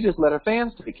word. She just let her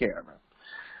fans take care of her.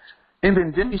 And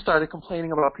then Demi started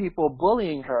complaining about people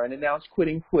bullying her and announced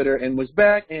quitting Twitter and was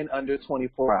back in under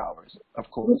 24 hours.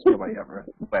 Of course, nobody ever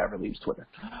leaves Twitter.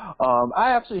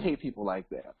 I absolutely hate people like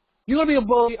that. You're going to be a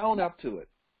bully, own up to it.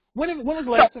 When was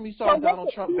the last time you saw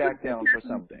Donald Trump back down for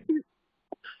something?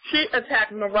 She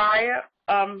attacked Mariah.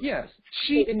 Yes,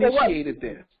 she initiated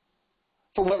this.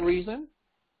 For what reason?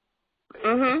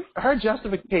 Mm-hmm. Her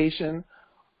justification,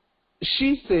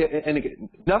 she said, and again,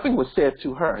 nothing was said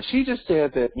to her. She just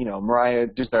said that, Mariah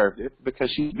deserved it because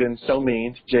she's been so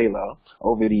mean to J-Lo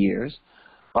over the years,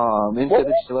 and said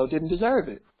that J-Lo didn't deserve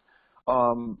it.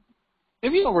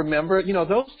 If you don't remember,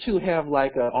 those two have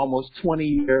like a almost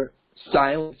 20-year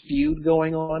silent feud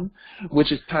going on,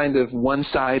 which is kind of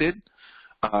one-sided.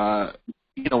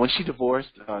 When she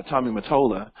divorced Tommy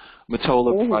Mottola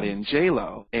brought in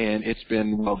J-Lo, and it's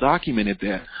been well documented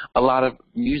that a lot of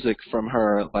music from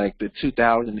her, like the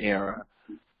 2000 era,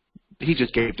 he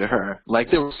just gave to her.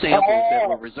 Like there were samples that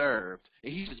were reserved,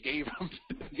 and he just gave them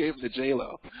to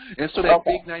J-Lo. And so that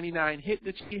big 99 hit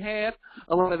that she had,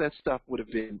 a lot of that stuff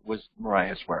was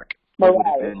Mariah's work. It would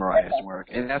have been Mariah's work.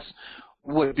 And that's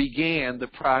what began the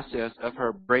process of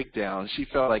her breakdown. She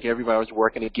felt like everybody was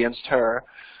working against her.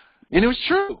 And it was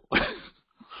true.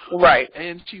 Right.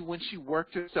 And when she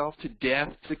worked herself to death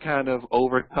to kind of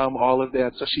overcome all of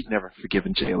that, so she's never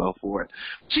forgiven J-Lo for it.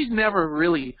 She's never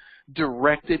really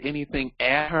directed anything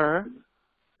at her.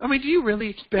 I mean, do you really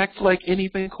expect, like,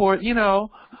 anything, Court? J-Lo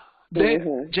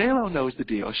knows the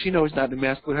deal. She knows not to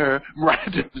mess with her. Mariah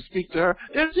doesn't speak to her.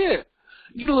 That's it.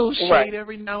 You get a little shade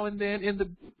every now and then.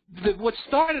 And what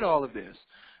started all of this,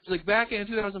 it's like back in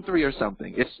 2003 or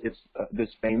something, it's this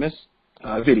famous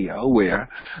video where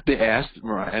they asked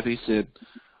Mariah, they said,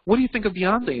 "What do you think of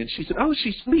Beyonce?" And she said, "Oh,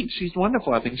 she's sweet. She's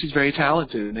wonderful. I think she's very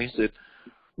talented." And they said,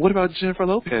 "What about Jennifer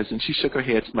Lopez?" And she shook her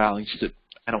head, smiling. She said,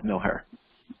 "I don't know her."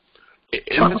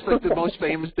 And it's like the most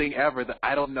famous thing ever, that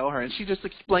I don't know her. And she just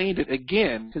explained it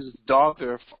again, because it's dogged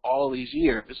her for all these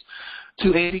years,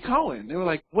 to Andy Cohen. They were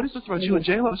like, "What is this about you and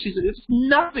J-Lo?" She said, "It's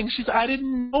nothing." She said, "I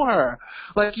didn't know her.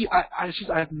 Like,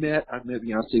 I've met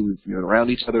Beyonce. We've been around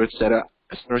each other, etc."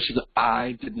 She said,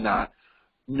 "I did not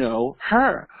know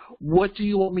her. What do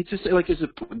you want me to say? Like, did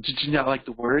you not like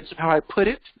the words of how I put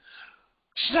it?"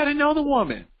 She said, "I didn't know the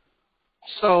woman."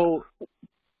 So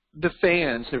the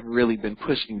fans have really been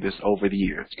pushing this over the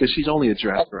years, because she's only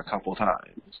addressed her a couple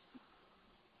times.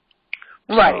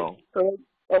 Right. So,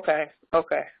 okay.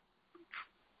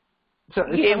 So,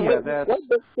 What's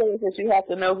the thing that you have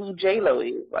to know who J-Lo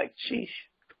is? Like, sheesh.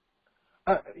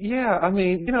 I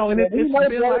mean, and it's been like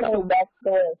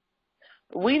backstory.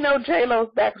 We know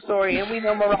J-Lo's backstory, and we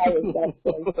know Mariah's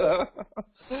backstory.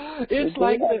 It's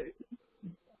like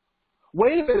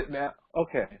wait a minute now.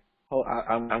 Okay.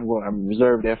 I'm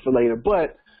reserved that for later.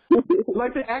 But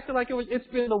like they acted like it's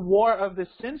been the war of the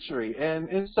century,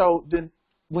 and so then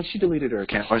when she deleted her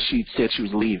account, or she said she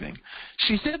was leaving,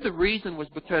 she said the reason was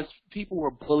because people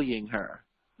were bullying her.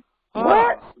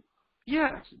 What?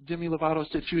 Yes, Demi Lovato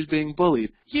said she was being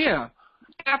bullied. Yeah,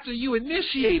 after you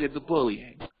initiated the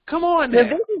bullying. Come on now.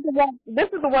 This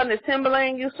is the one that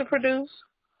Timbaland used to produce?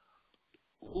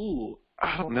 Ooh,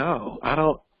 I don't know.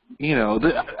 I'll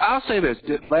say this.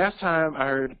 Last time I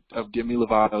heard of Demi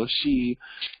Lovato, she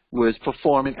was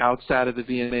performing outside of the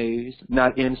VMAs,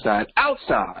 not inside,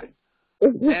 outside,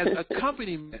 as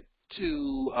accompaniment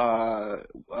to,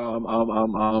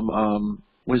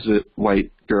 was it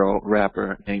white girl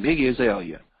rapper named Iggy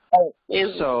Azalea.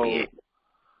 So,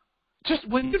 just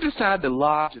when you decide to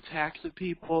lodge attacks at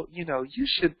people, you don't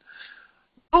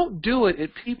do it at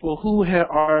people who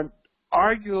are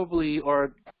arguably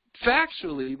or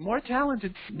factually more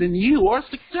talented than you or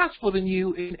successful than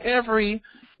you in every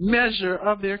measure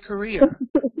of their career.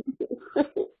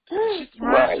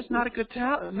 Mariah's just not a good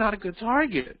not a good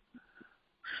target.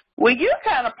 Well, you're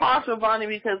kind of partial, Vonnie,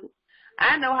 because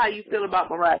I know how you feel about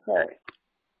Mariah Carey.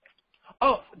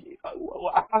 Oh,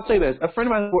 I'll say this. A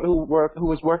friend of mine who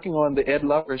was working on the Ed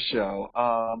Lover show,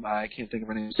 I can't think of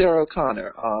her name, Sarah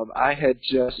O'Connor. I had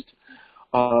just,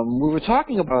 we were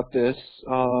talking about this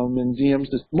in DMs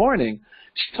this morning.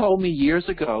 She told me years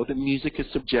ago that music is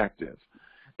subjective.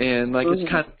 And, like, it's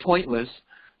kind of pointless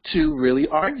to really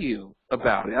argue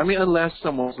about it. I mean, unless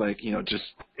someone's, like, you know, just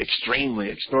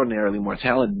extremely, extraordinarily more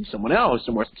talented than someone else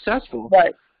and more successful,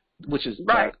 right. Which is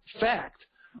like fact.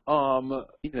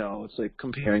 You know, it's like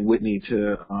comparing Whitney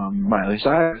to Miley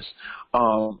Cyrus.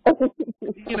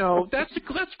 You know, that's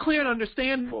clear and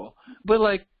understandable. But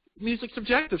like, music's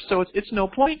subjective, so it's no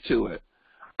point to it.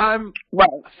 I'm a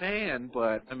fan,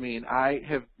 but I mean, I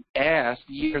have asked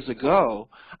years ago.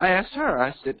 I asked her.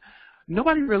 I said,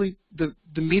 nobody really, the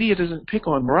media doesn't pick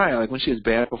on Mariah, like when she has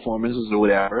bad performances or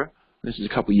whatever. This is a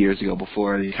couple years ago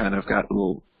before they kind of got a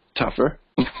little tougher.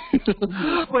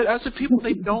 But I said, people,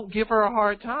 they don't give her a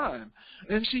hard time.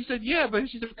 And she said, yeah, but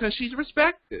she said, because she's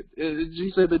respected.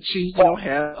 She said that she, you know,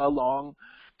 had a long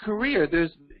career.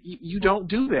 You don't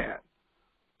do that.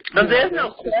 And there's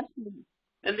no question.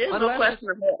 And there's no question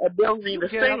of her ability to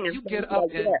sing. You get up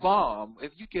and bomb.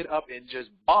 If you get up and just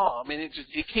bomb, and it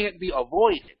can't be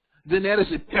avoided, then that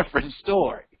is a different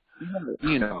story.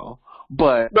 You know,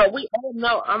 but we all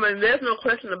know. I mean, there's no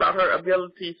question about her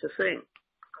ability to sing.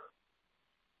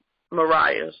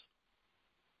 Mariah's.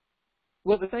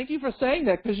 Well, thank you for saying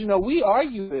that, because, you know, we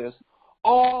argue this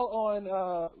all on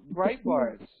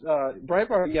Breitbart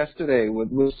yesterday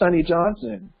with Sonny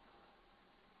Johnson.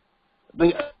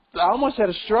 I almost had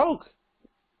a stroke.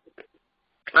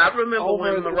 I remember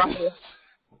when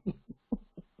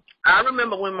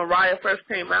Mariah first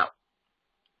came out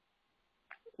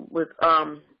with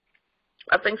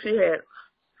I think she had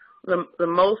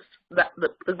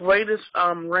the greatest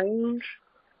range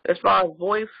as far as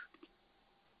voice.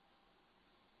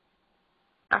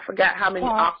 I forgot how many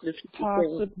octaves she could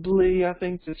sing. Possibly, I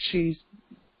think that she's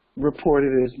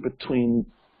reported as between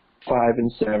 5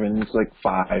 and 7. It's like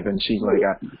 5, and she's like,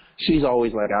 she's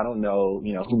always like, I don't know,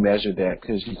 you know, who measured that,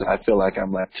 because I feel like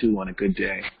I'm like 2 on a good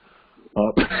day.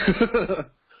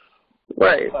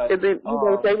 Right. But, and then, you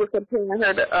know, they were comparing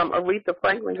her to Aretha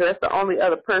Franklin, because that's the only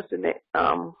other person that,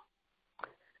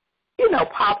 you know,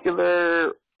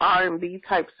 popular R&B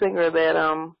type singer that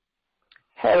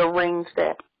had a range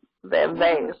that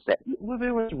vast. Well,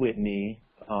 there was Whitney.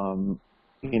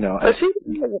 You know, but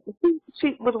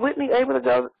she was Whitney able to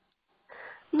go?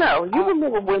 No, you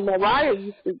remember when Mariah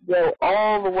used to go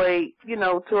all the way, you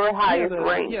know, to her highest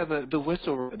range. Yeah, the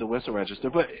whistle register.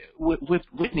 But with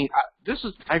Whitney,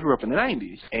 I grew up in the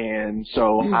 90s, and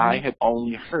so I had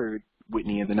only heard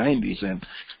Whitney in the 90s, and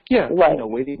you know,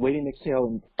 waiting, exhale,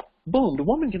 and boom, the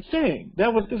woman can sing.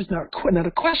 It was not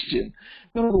a question.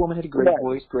 You know, the woman had a great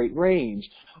voice, great range,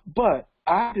 but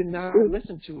I did not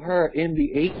listen to her in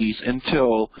the 80s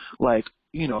until, like,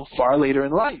 you know, far later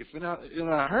in life, and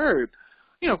I heard.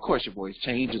 You know, of course, your voice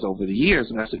changes over the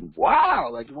years, and I said, wow,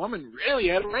 like, the woman really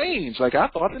had range. Like, I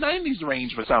thought the 90s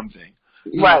range was something.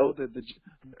 You know, the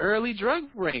early drug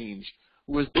range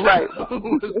was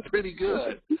was pretty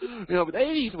good. You know, but the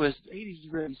 80s was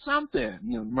really something.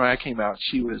 You know, Mariah came out,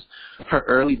 her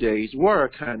early days were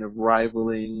kind of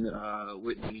rivaling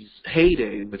Whitney's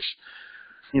heyday, which,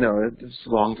 you know, it was a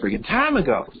long freaking time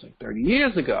ago. It was like 30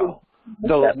 years ago.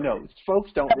 Those notes, folks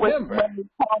don't remember.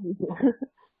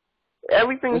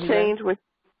 Everything changed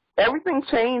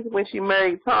when she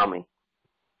married Tommy.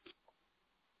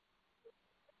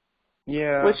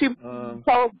 Yeah. When she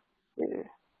told.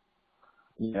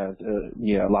 Yeah.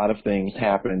 A lot of things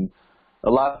happen. A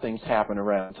lot of things happen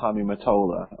around Tommy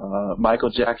Mottola.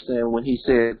 Michael Jackson, when he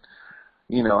said,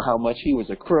 you know, how much he was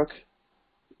a crook,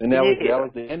 and that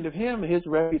was the end of him. His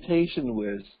reputation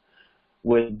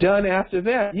was done after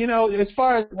that. You know, as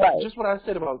far as just what I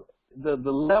said about the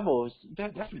levels,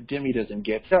 that's what Demi doesn't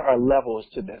get. There are levels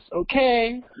to this,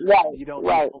 okay? Right. You don't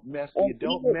mess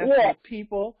with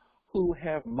people who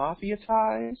have mafia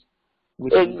ties,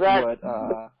 which is what,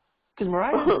 because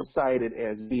Mariah's been cited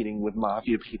as meeting with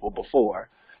mafia people before.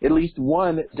 At least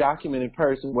one documented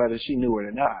person, whether she knew it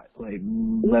or not, like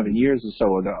 11 years or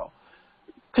so ago.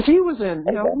 Because he was in,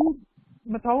 you know,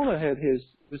 Mottola had his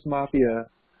mafia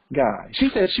guy. She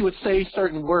said she would say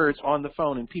certain words on the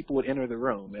phone and people would enter the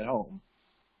room at home.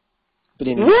 But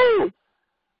anyway,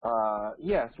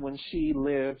 yes, when she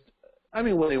lived I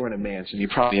mean, when they were in a mansion, you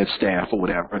probably had staff or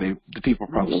whatever. The people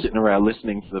were probably sitting around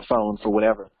listening to the phone for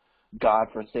whatever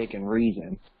godforsaken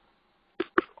reason.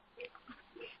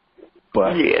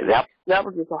 But yeah, that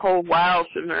was just a whole wild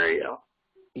scenario.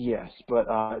 yes, but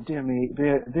Demi,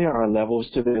 there are levels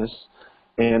to this,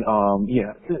 and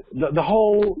yeah, the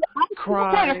whole crime.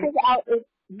 I'm trying to figure out if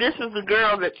this is the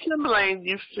girl that Timbaland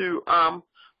used to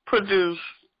produce.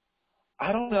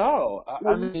 I don't know.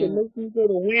 I mean, listen to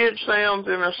the weird sounds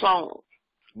in her songs.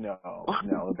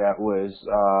 No, that was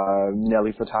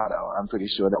Nelly Furtado. I'm pretty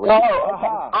sure that was.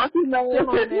 Aren't you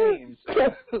similar names?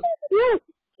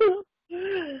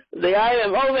 They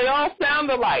all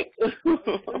sound alike.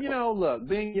 You know, look,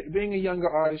 being a younger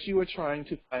artist, you were trying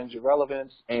to find your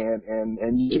relevance,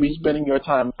 and you should be spending your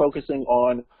time focusing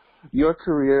on your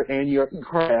career and your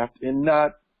craft, and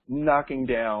not knocking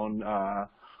down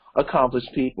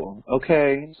accomplished people.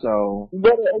 Okay, so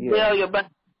yeah.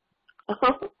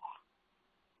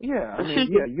 Yeah, I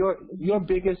mean, yeah, your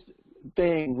biggest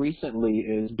thing recently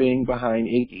is being behind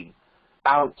Iggy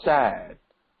outside.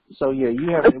 So yeah,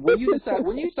 when you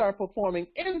start performing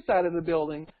inside of the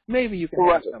building, maybe you can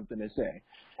have something to say.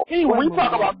 Anyway, we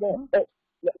talk about that.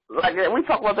 Like we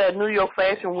talk about that New York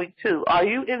Fashion Week too. Are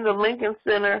you in the Lincoln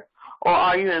Center or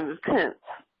are you in the tents?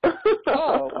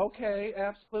 Oh, okay,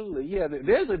 absolutely. Yeah,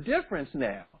 there's a difference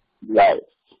now. Right.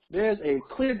 There's a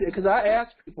clear, because I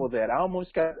asked people that. I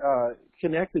almost got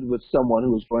connected with someone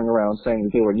who was going around saying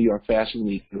that they were New York Fashion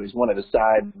Week. It was one of the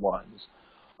side ones.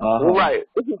 Right.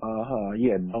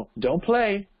 Yeah, don't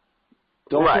play.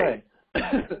 Don't play.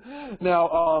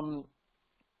 Now,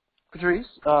 Patrice,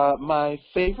 my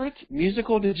favorite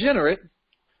musical degenerate,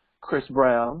 Chris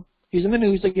Brown, he's in the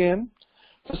news again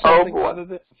for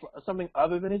something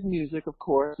other than his music, of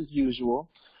course, as usual.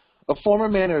 A former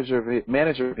manager of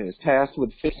his, tasked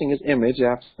with fixing his image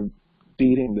after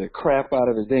beating the crap out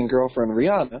of his then girlfriend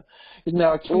Rihanna, is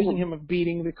now accusing him of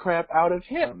beating the crap out of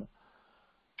him.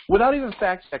 Without even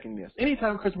fact-checking this,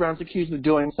 anytime Chris Brown's accused of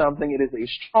doing something, it is a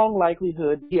strong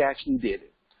likelihood he actually did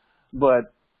it.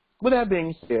 But with that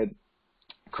being said,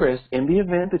 Chris, in the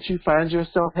event that you find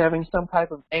yourself having some type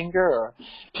of anger or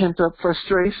pent-up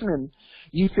frustration and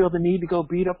you feel the need to go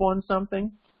beat up on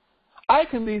something, I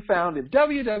can be found at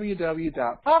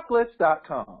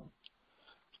www.popglitz.com.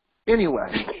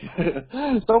 Anyway,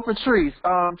 so Patrice,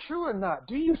 true or not,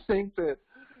 do you think that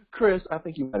Chris, I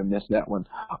think you might have missed that one,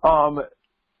 true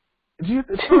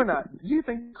or not, do you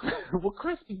think, will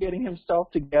Chris be getting himself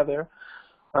together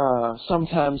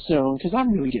sometime soon? Because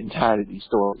I'm really getting tired of these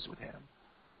stories with him.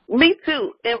 Me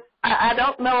too. And I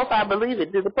don't know if I believe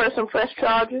it. Did the person press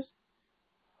charges?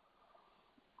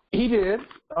 He did.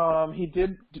 He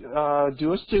did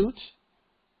do a suit.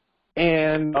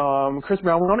 And Chris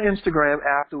Brown went on Instagram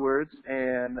afterwards,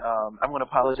 and I'm going to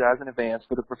apologize in advance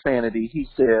for the profanity. He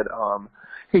said I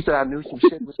knew some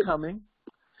shit was coming.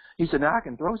 He said, now I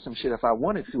can throw some shit if I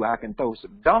wanted to. I can throw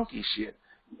some donkey shit,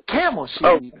 camel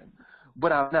shit even,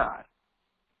 but I'm not.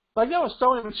 Like, that was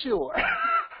so immature.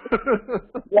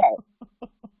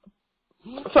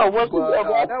 So what?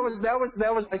 That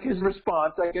was like his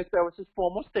response. I guess that was his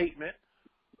formal statement.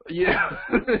 Yeah,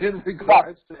 in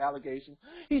regards to the allegations,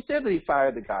 he said that he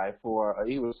fired the guy for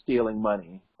he was stealing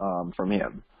money from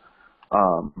him.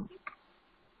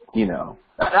 You know,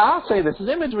 I'll say this: his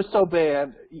image was so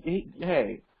bad.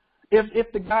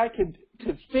 If the guy could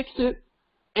fix it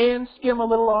and skim a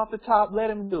little off the top, let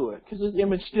him do it, because his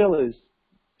image still is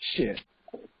shit.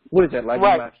 What is that, like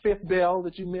my fifth bell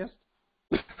that you missed?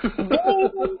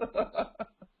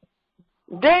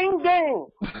 Ding, ding.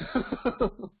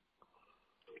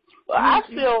 I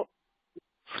still,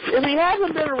 if he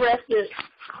hasn't been arrested,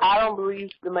 I don't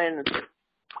believe the manager.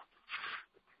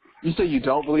 You say you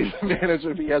don't believe the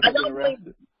manager if he hasn't been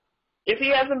arrested? If he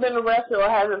hasn't been arrested or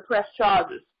hasn't pressed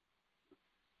charges.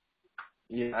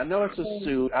 Yeah, I know it's a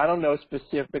suit. I don't know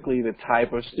specifically the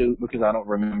type of suit because I don't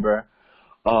remember.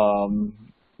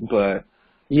 But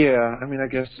yeah, I mean, I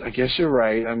guess you're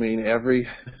right. I mean,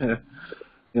 everything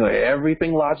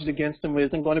lodged against him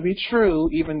isn't going to be true,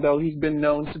 even though he's been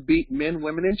known to beat men,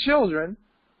 women, and children.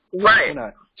 Right. Well,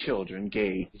 not children,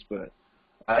 gays, but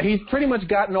he's pretty much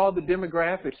gotten all the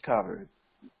demographics covered.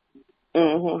 This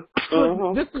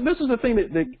is the thing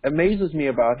that amazes me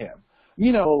about him.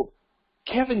 You know,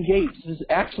 Kevin Gates has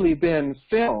actually been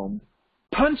filmed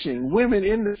punching women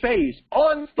in the face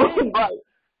on stage. Right.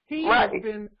 He has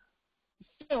been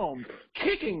filmed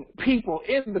kicking people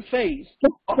in the face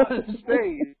on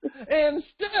stage, and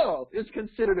still is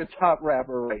considered a top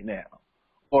rapper right now,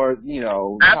 or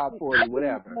top 40,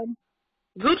 whatever.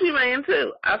 Gucci Mane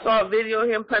too. I saw a video of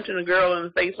him punching a girl in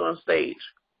the face on stage.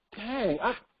 Dang,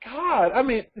 God! I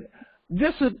mean,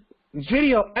 this is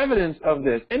video evidence of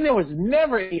this, and there was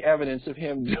never any evidence of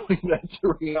him doing that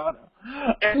to Rihanna.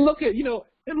 And look at him.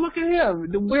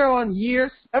 We're on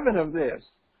year 7 of this,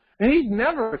 and he's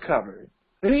never recovered,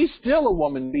 and he's still a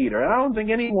woman beater. And I don't think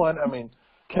anyone. I mean,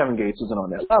 Kevin Gates isn't on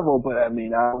that level, but I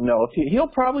mean, I don't know if he'll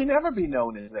probably never be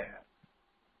known as that.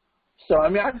 So I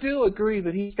mean, I do agree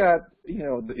that he's got, he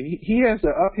has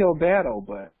an uphill battle,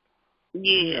 but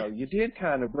you did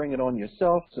kind of bring it on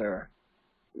yourself, sir.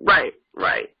 Right.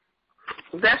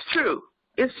 That's true.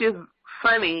 It's just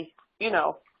funny,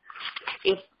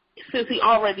 since he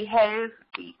already has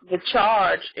the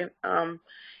charge, and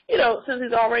since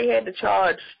he's already had the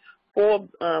charge for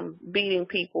beating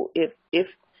people, if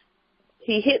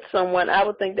he hit someone, I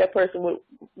would think that person would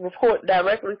report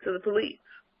directly to the police.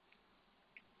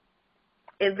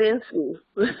 And then sue.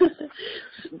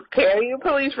 Carry a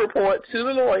police report to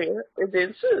the lawyer and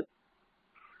then sue.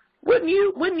 Wouldn't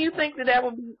you think that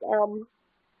would be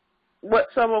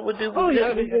what someone would do?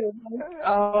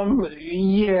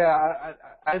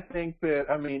 I think that,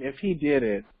 I mean, if he did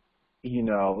it,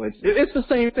 it's the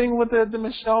same thing with the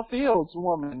Michelle Fields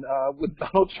woman with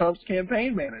Donald Trump's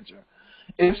campaign manager.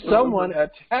 If someone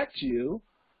attacked you,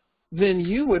 then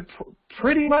you would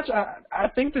pretty much, I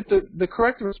think that the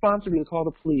correct response would be to call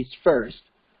the police first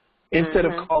instead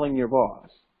of calling your boss.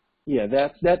 Yeah,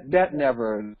 that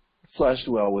never flushed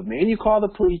well with me. And you call the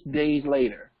police days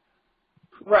later.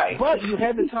 Right. But you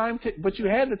had the time to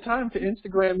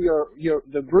Instagram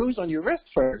the bruise on your wrist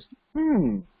first.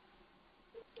 Well,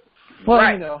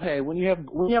 right. Hey, when you have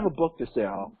a book to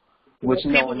sell, which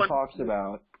no one talks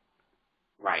about.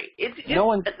 Right. No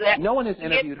one has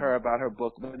interviewed her about her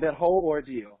book. That whole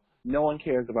ordeal, no one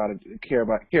cares about a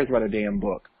damn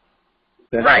book.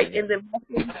 That's right. And then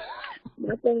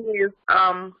my thing is,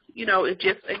 it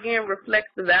just again reflects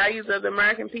the values of the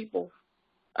American people.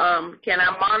 Can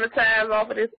I monetize off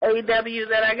of this AW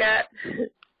that I got?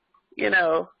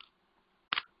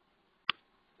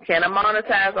 Can I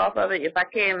monetize off of it? If I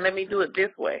can, let me do it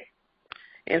this way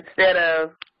instead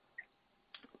of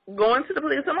going to the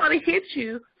police. Somebody hits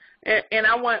you, and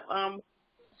I want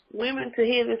women to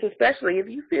hear this, especially if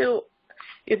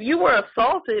you were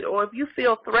assaulted or if you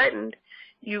feel threatened.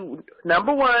 You,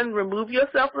 number one, remove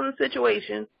yourself from the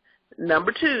situation.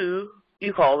 Number two,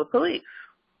 you call the police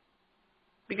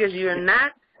because you're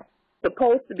not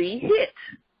supposed to be hit.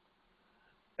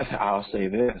 I'll say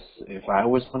this. If I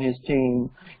was on his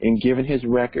team and given his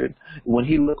record, when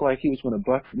he looked like he was going to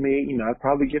buck me, I'd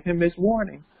probably give him his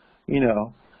warning.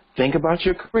 Think about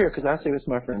your career, because I say this to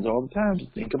my friends all the time.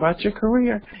 Just think about your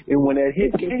career. And when that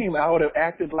hit came, I would have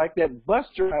acted like that bus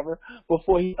driver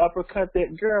before he uppercut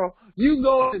that girl. You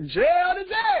go to jail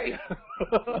today.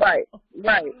 Right.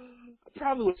 I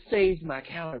probably would save my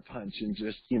counterpunch and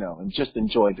just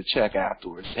enjoy the check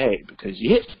afterwards. Hey, because you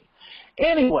hit me.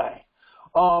 Anyway,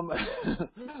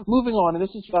 moving on, and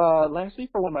this is lastly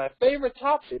for one of my favorite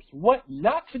topics: what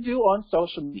not to do on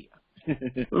social media.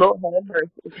 Lord have mercy.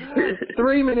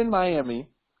 3 men in Miami,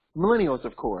 millennials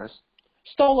of course,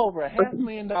 stole over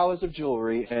 $500,000 of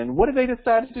jewelry, and what did they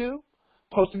decide to do?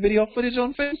 Post video footage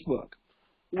on Facebook.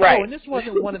 Right. Oh, and this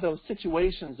wasn't one of those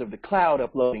situations of the cloud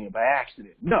uploading it by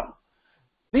accident. No.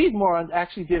 These morons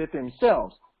actually did it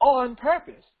themselves, on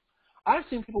purpose. I've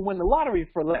seen people win the lottery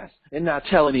for less and not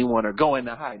tell anyone or go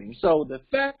into hiding. So the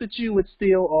fact that you would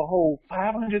steal a whole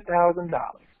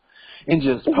 $500,000 and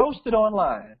just post it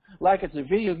online like it's a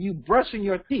video of you brushing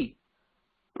your teeth.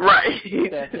 Right.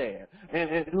 That's sad.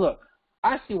 And look,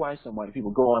 I see why so many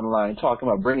people go online talking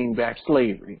about bringing back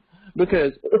slavery.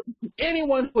 Because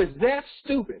anyone who is that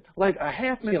stupid, like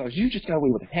 $500,000, you just got away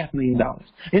with $500,000.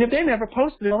 And if they never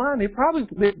posted it online,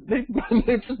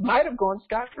 they just might have gone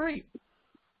scot-free.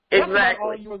 Exactly. That's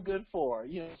all you were good for.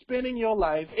 Spending your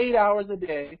life 8 hours a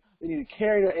day, and you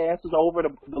carry their asses over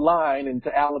the line into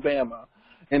Alabama,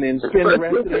 and then spend the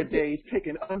rest of their days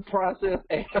picking unprocessed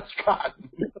ass cotton.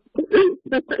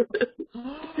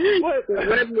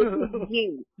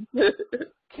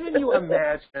 Can you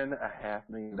imagine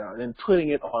 $500,000 and putting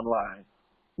it online?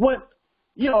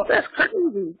 That's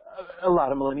crazy. A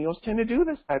lot of millennials tend to do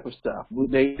this type of stuff.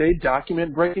 They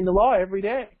document breaking the law every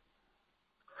day.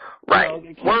 Right.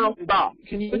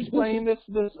 Can you explain this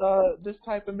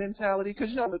type of mentality?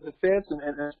 Because the feds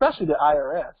and especially the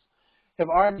IRS have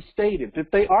already stated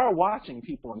that they are watching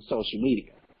people on social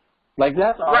media. Like,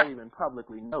 that's already been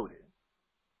publicly noted.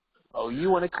 Oh,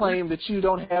 you want to claim that you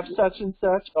don't have such and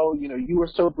such? Oh, you were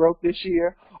so broke this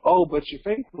year. Oh, but your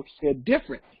Facebook said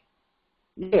differently.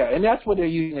 Yeah, and that's what they're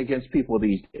using against people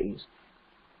these days.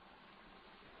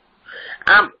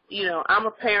 I'm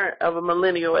a parent of a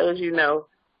millennial, as you know,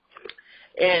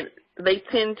 and they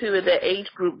tend to, in that age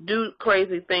group, do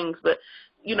crazy things. But,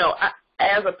 you know,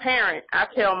 as a parent, I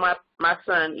tell my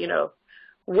son, you know,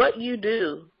 what you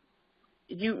do,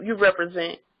 you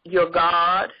represent your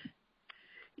God,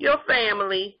 your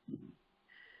family,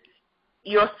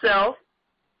 yourself,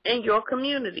 and your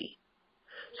community.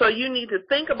 So you need to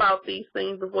think about these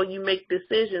things before you make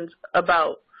decisions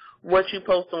about what you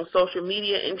post on social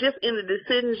media and just in the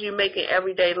decisions you make in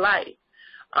everyday life.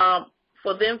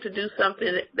 For them to do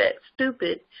something that's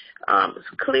stupid, it's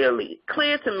clear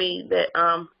to me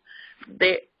that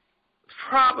there's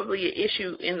probably an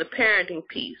issue in the parenting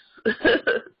piece.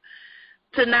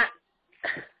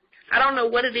 I don't know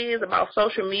what it is about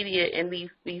social media and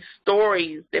these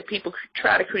stories that people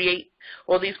try to create,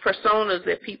 or these personas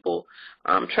that people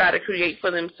try to create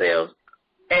for themselves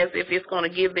as if it's going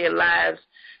to give their lives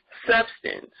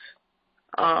substance.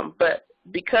 But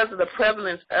because of the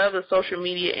prevalence of the social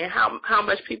media and how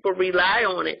much people rely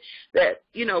on it, that,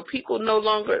 you know, people no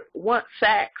longer want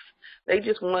facts. They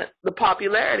just want the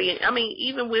popularity. I mean,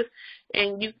 even with,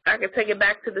 I can take it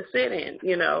back to the sit-in,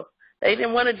 you know. They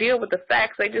didn't want to deal with the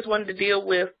facts. They just wanted to deal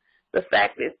with the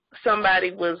fact that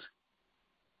somebody was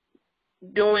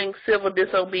doing civil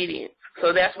disobedience.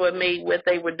 So that's what made what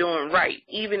they were doing right,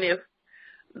 even if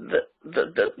the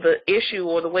issue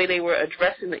or the way they were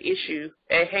addressing the issue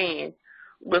at hand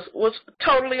was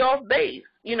totally off base.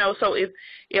 You know, so if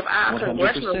our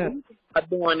 100%.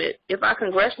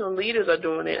 congressional leaders are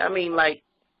doing it, I mean, like,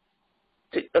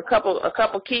 a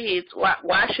couple kids,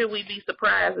 why should we be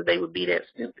surprised that they would be that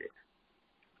stupid?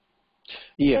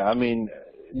 Yeah, I mean,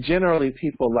 generally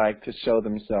people like to show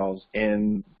themselves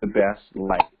in the best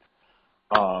light.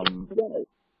 I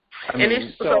mean,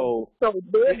 it's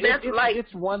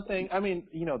one thing. I mean,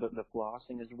 you know, the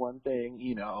flossing is one thing.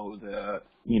 You know,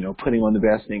 putting on the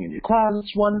best thing in your closet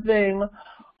is one thing.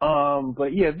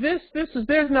 But yeah,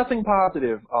 there's nothing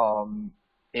positive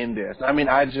in this. I mean,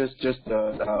 I just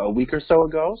a week or so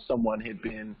ago, someone had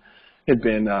been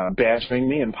bashing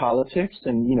me in politics,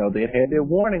 and you know, they had their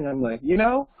warning. I'm like, you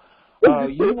know,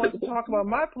 you want to talk about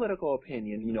my political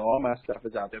opinion? You know, all my stuff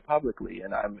is out there publicly,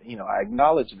 and I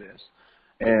acknowledge this.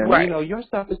 And right. You know, your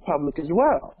stuff is public as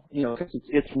well. You know, because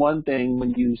it's one thing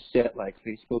when you set like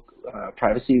Facebook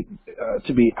privacy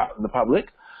to be out in the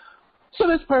public. So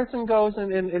this person goes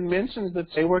and mentions that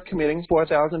they were committing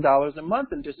 $4,000 a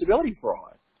month in disability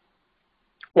fraud.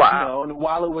 Wow. You know, and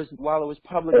while it was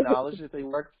public knowledge that they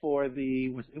worked for it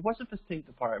wasn't the State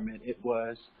Department. It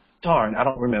was, I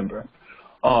don't remember.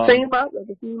 FEMA, like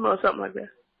a FEMA or something like that.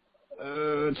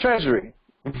 Treasury.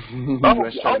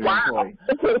 U.S. Treasury employee.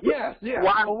 Yes.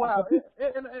 Wow. Oh, wow.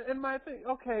 And my thing,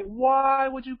 okay, why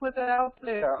would you put that out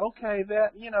there? Okay,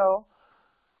 that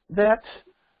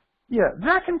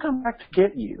can come back to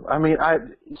get you. I mean,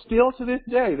 still to this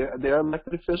day, they're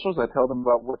elected officials. I tell them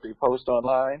about what they post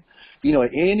online. You know,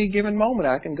 at any given moment,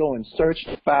 I can go and search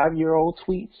 5-year-old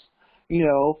tweets, you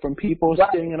know, from people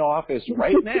sitting in office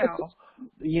right now,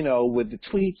 you know, with the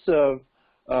tweets of,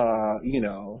 you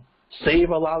know, save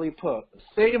a lollipop,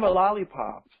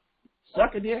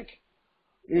 suck a dick.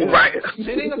 You know, right.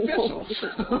 Sitting officials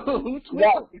who tweet.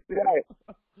 Right.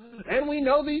 And we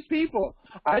know these people.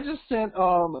 I just sent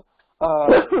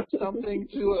I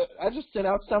just sent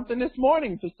out something this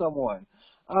morning to someone.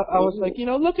 I was like, you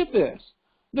know, look at this.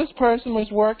 This person was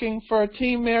working for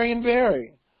Team Marion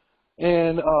Barry,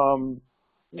 and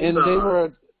they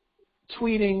were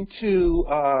tweeting to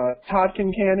Todd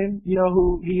Kincannon. You know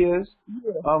who he is?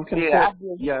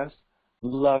 Yes.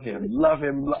 Love him.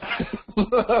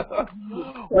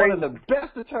 One of the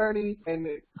best attorneys and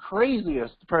the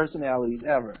craziest personalities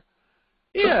ever.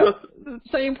 Yeah, the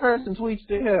same person tweets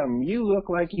to him, you look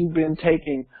like you've been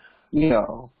taking, you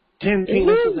know, 10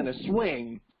 penises in a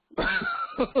swing.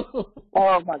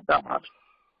 Oh, my gosh.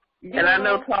 And I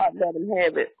know Todd let him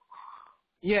have it.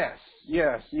 Yes.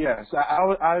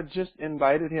 I just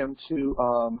invited him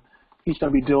to, he's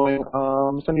going to be doing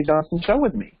Sunday Johnson's show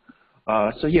with me.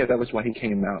 So, yeah, that was why he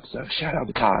came out. So, shout out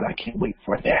to Todd. I can't wait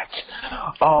for that.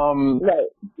 Right.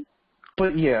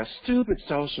 But, yeah, stupid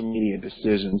social media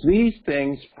decisions. These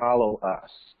things follow us.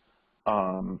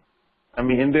 I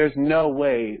mean, and there's no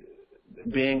way,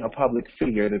 being a public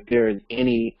figure, that there is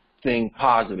anything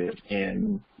positive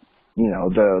in, you know,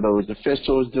 those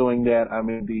officials doing that. I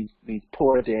mean, these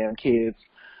poor damn kids.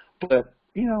 But,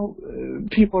 you know,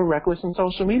 people are reckless in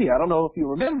social media. I don't know if you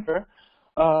remember,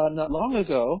 not long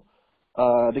ago,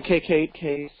 the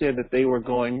KKK said that they were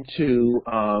going to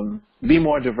be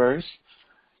more diverse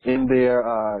in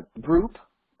their group.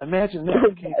 Imagine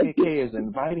that. The KKK is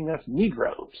inviting us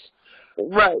Negroes.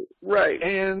 Right.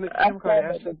 And Kim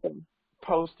Kardashian.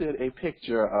 posted a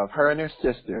picture of her and her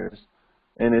sisters,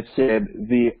 and it said,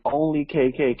 "The only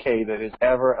KKK that has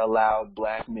ever allowed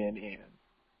black men in."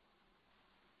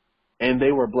 And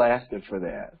they were blasted for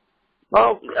that.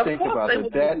 Oh, of Think course about they that.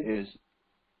 would. That is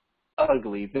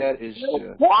ugly. That is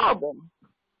just horrible.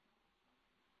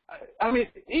 I mean,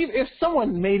 even if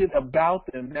someone made it about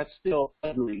them, that's still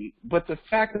ugly. But the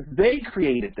fact that they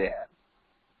created that.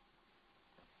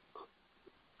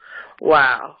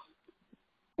 Wow.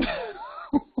 They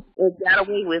got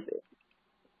away with it.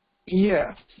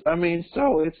 Yes. I mean,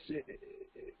 so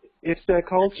it's that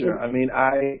culture. I mean,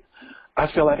 I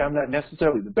feel like I'm not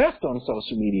necessarily the best on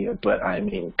social media, but I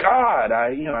mean, God,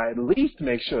 I at least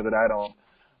make sure that I don't,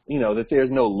 that there's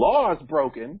no laws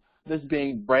broken that's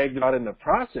being bragged about in the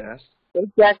process.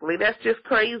 Exactly. That's just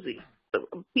crazy.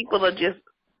 People are just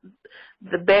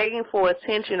begging for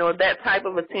attention or that type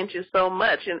of attention so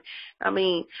much. And, I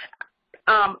mean,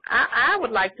 I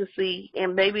would like to see,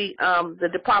 and maybe the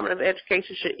Department of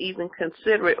Education should even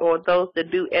consider it, or those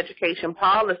that do education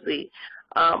policy.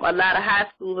 A lot of high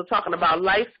schools are talking about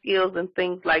life skills and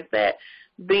things like that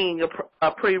being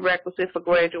a prerequisite for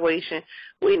graduation.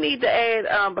 We need to add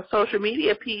a social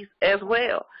media piece as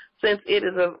well, since it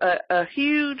is a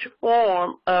huge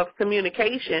form of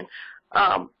communication,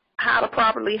 how to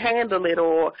properly handle it,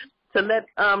 or to let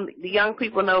the young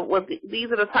people know, well,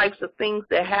 these are the types of things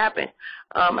that happen.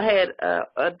 I had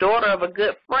a daughter of a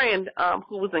good friend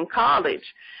who was in college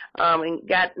and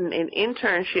got an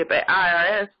internship at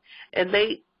IRS, and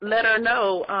they let her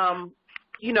know,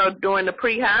 during the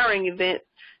pre-hiring event,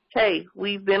 hey,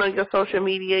 we've been on your social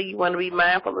media. You want to be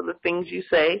mindful of the things you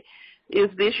say. Is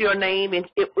this your name? And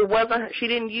it wasn't. She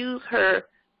didn't use her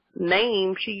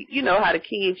name. She, how the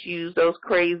kids use those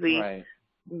crazy, Right.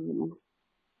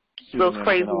 those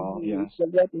crazy yes. that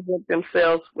represent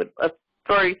themselves with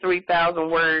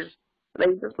 33,000 words. They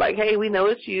just like, hey, we know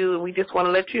it's you, and we just want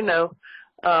to let you know.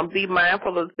 Be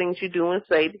mindful of the things you do and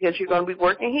say, because you're going to be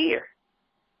working here.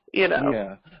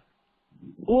 Yeah.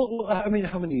 Well, I mean,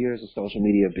 how many years has social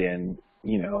media been,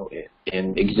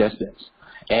 in existence?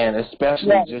 And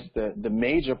especially just the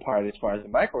major part as far as the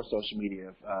micro social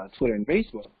media of Twitter and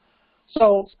Facebook.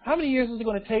 So how many years is it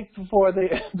going to take before the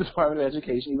Department of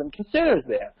Education even considers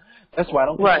that? That's why I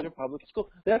don't consider public school.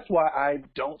 That's why I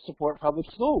don't support public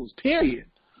schools, period.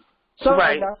 So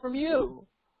I got from you.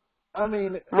 I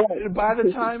mean, by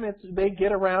the time they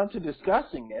get around to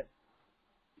discussing it,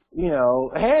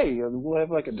 hey, we'll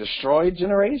have like a destroyed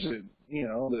generation,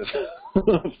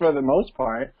 for the most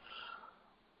part.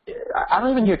 I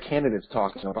don't even hear candidates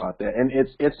talking about that, and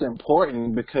it's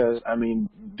important because, I mean,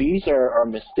 these are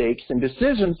mistakes and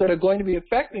decisions that are going to be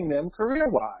affecting them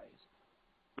career-wise.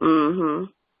 Mm-hmm.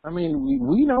 I mean,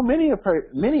 we know many a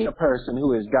person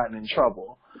who has gotten in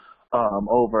trouble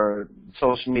over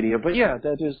social media, but yeah,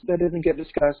 that didn't get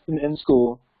discussed in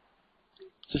school.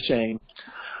 It's a shame.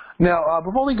 Now,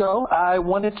 before we go, I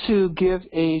wanted to give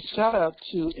a shout-out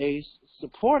to a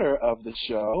supporter of the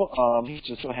show. He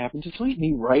just so happened to tweet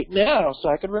me right now so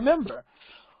I could remember.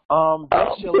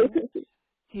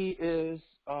 He is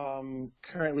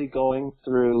currently going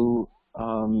through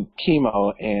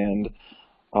chemo, and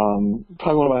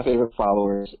probably one of my favorite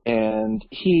followers. And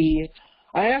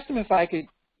I asked him if I could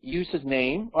use his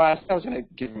name, or I was going to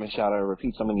give him a shout out or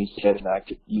repeat something he said, and I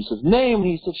could use his name.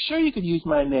 He said, sure, you could use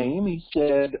my name. He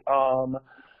said,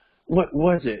 what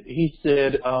was it? He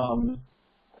said,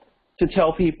 to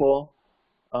tell people,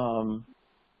 don't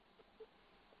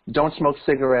smoke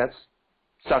cigarettes,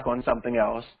 suck on something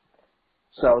else.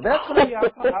 So that's going to be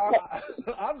our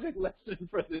object lesson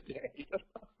for the day.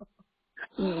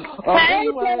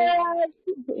 Anyway,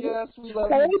 yes, we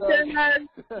love you.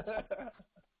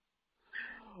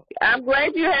 I'm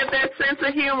glad you have that sense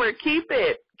of humor. Keep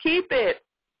it.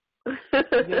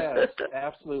 Yes,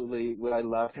 absolutely. I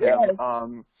love him. Yes.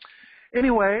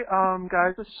 Anyway,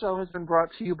 guys, this show has been brought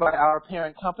to you by our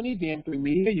parent company, BM3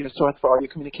 Media, your source for all your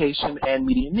communication and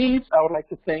media needs. I would like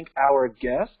to thank our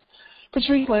guest,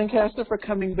 Patrice Lancaster, for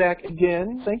coming back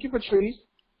again. Thank you, Patrice.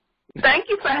 Thank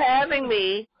you for having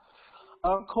me.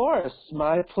 Of course.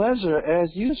 My pleasure,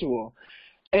 as usual.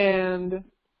 And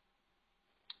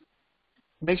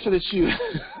make sure that you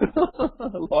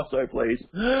lost our place.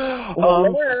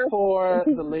 For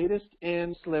the latest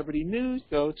in celebrity news,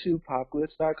 go to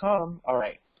popglitz.com. All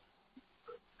right.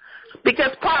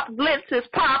 Because Pop Glitz is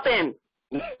popping.